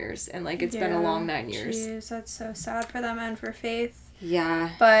 9 years." And, like, it's been a long 9 years. Jeez, that's so sad for them and for Faith. Yeah.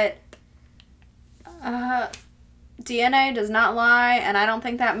 But DNA does not lie, and I don't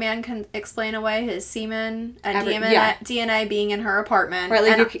think that man can explain away his semen and DNA being in her apartment. Right,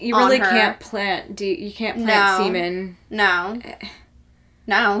 like, and you really on her. can't plant No. semen. No.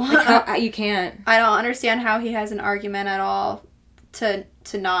 No. Like, you can't. I don't understand how he has an argument at all to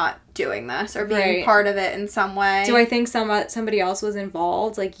not doing this or being Right. part of it in some way. Do I think somebody else was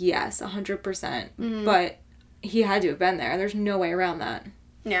involved? Like, yes, 100%. But he had to have been there. There's no way around that.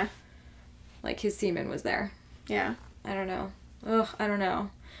 Yeah. Like, his semen was there. Yeah. I don't know. Ugh, I don't know.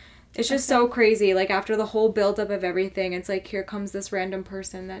 It's just so crazy. Like, after the whole buildup of everything, it's like, here comes this random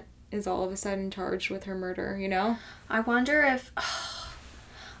person that is all of a sudden charged with her murder, you know? I wonder if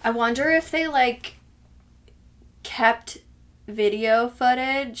they, like, kept video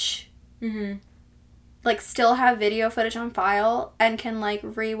footage, like, still have video footage on file and can, like,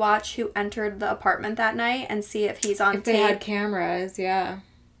 rewatch who entered the apartment that night and see if he's on If tape. they had cameras, yeah.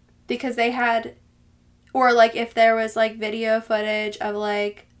 Because they had, or, like, if there was, like, video footage of,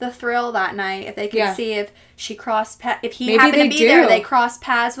 like, the Thrill that night, if they could see if she crossed if he Maybe happened they to be there, do. they crossed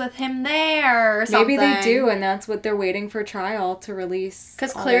paths with him there or something. Maybe they do, and that's what they're waiting for trial to release.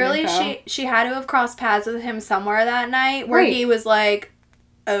 Because all their clearly info. she had to have crossed paths with him somewhere that night where Right. he was like,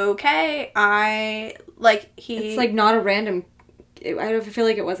 okay, It's, like, not a random... I feel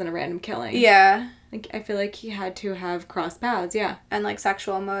like it wasn't a random killing. Yeah. Like, I feel like he had to have crossed paths, yeah. And, like,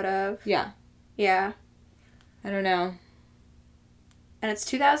 sexual motive. Yeah. Yeah. I don't know. And it's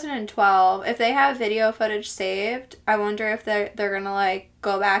 2012. If they have video footage saved, I wonder if they're gonna, like,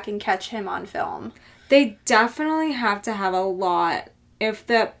 go back and catch him on film. They definitely have to have a lot. If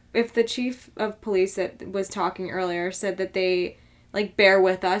the chief of police that was talking earlier said that they, like, bear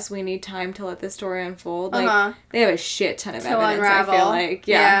with us, we need time to let the story unfold. Like, they have a shit ton of evidence, Unravel. I feel like.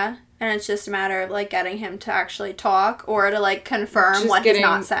 Yeah. And it's just a matter of, like, getting him to actually talk or to, like, confirm Just what getting, he's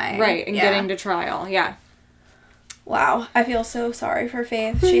not saying. Right, and getting to trial, yeah. Wow. I feel so sorry for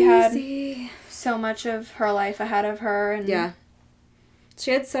Faith. She had Crazy. so much of her life ahead of her. And Yeah.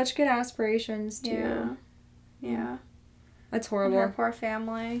 She had such good aspirations, too. Yeah. Yeah. That's And horrible. her poor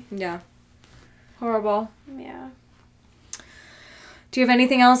family. Yeah. Horrible. Yeah. Do you have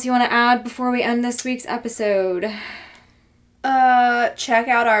anything else you want to add before we end this week's episode? Check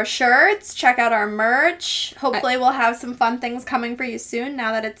out our shirts, check out our merch. Hopefully we'll have some fun things coming for you soon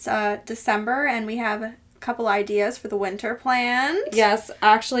now that it's December and we have a couple ideas for the winter planned. Yes,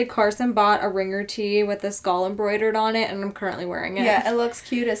 actually Carson bought a ringer tee with the skull embroidered on it and I'm currently wearing it. Yeah, it looks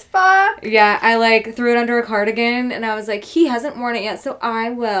cute as fuck. Yeah, I like threw it under a cardigan and I was like, he hasn't worn it yet, so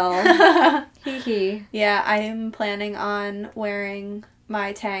I will. Hee hee. Yeah, I am planning on wearing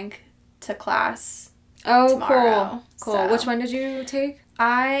my tank to class. Oh, Tomorrow, cool. so. Which one did you take?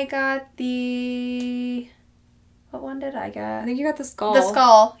 I got the... What one did I get? I think you got the skull. The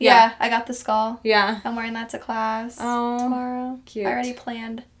skull. Yeah. Yeah, I got the skull. Yeah. I'm wearing that to class Oh, tomorrow. cute. I already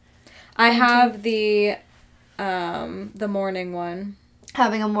planned. I have the morning one.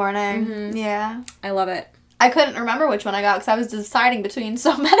 Having a morning. Mhm. Yeah. I love it. I couldn't remember which one I got because I was deciding between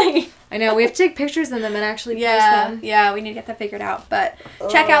so many. I know, we have to take pictures of them and actually post them. Yeah, we need to get that figured out. But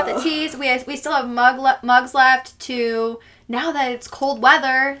check out the teas. We still have mugs left to, now that it's cold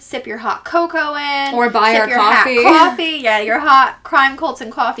weather, sip your hot cocoa in. Or buy sip our your coffee. Hot coffee. Yeah, your hot Crime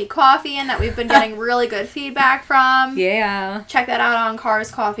Colton coffee in that we've been getting really good feedback from. Yeah. Check that out on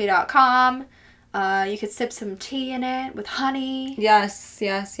carscoffee.com. You could sip some tea in it with honey. Yes.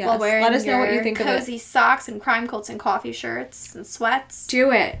 While wearing Let us know what you your think of it. cozy socks and Crime Colton coffee shirts and sweats.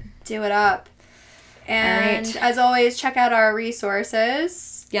 Do it. Do it up. And All right. as always, check out our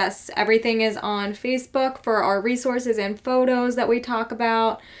resources. Yes, everything is on Facebook for our resources and photos that we talk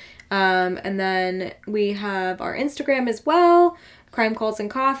about. And then we have our Instagram as well, Crime Cults and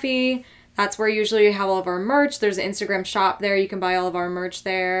Coffee. That's where usually we have all of our merch. There's an Instagram shop there. You can buy all of our merch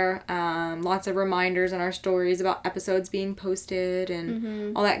there. Lots of reminders in our stories about episodes being posted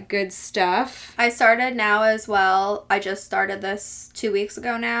and all that good stuff. I started now as well. I just started this 2 weeks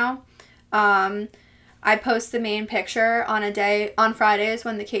ago now. I post the main picture on Fridays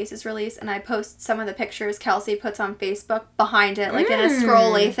when the case is released, and I post some of the pictures Kelsey puts on Facebook behind it, like in a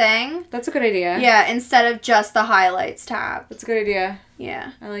scrolly thing. That's a good idea. Yeah, instead of just the highlights tab. That's a good idea.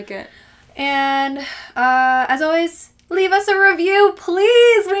 Yeah. I like it. And as always, leave us a review,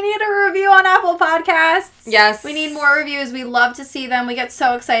 please. We need a review on Apple Podcasts. Yes. We need more reviews. We love to see them. We get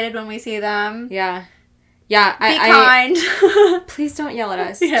so excited when we see them. Yeah. Yeah. Be kind. Please don't yell at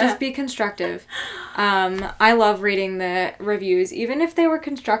us. Yeah. Just be constructive. I love reading the reviews, even if they were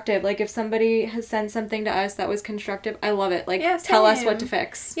constructive. Like, if somebody has sent something to us that was constructive, I love it. Like, Yeah, tell us same. what to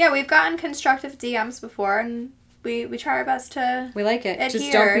fix. Yeah, we've gotten constructive DMs before, and we try our best to... We like it. Just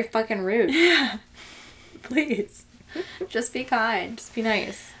Adhere. don't be fucking rude. Yeah. Please. Just be kind. Just be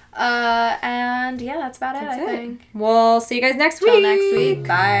nice. And yeah, that's about That's it, I think. We'll see you guys next week. Till next week.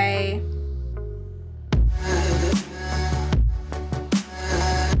 Bye.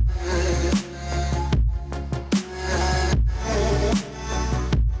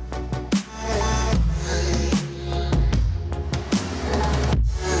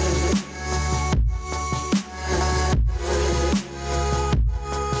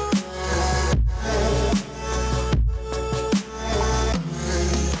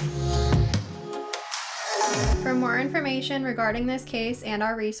 information regarding this case and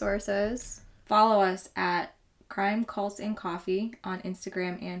our resources, Follow us at Crime Cults and Coffee on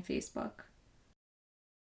Instagram and Facebook.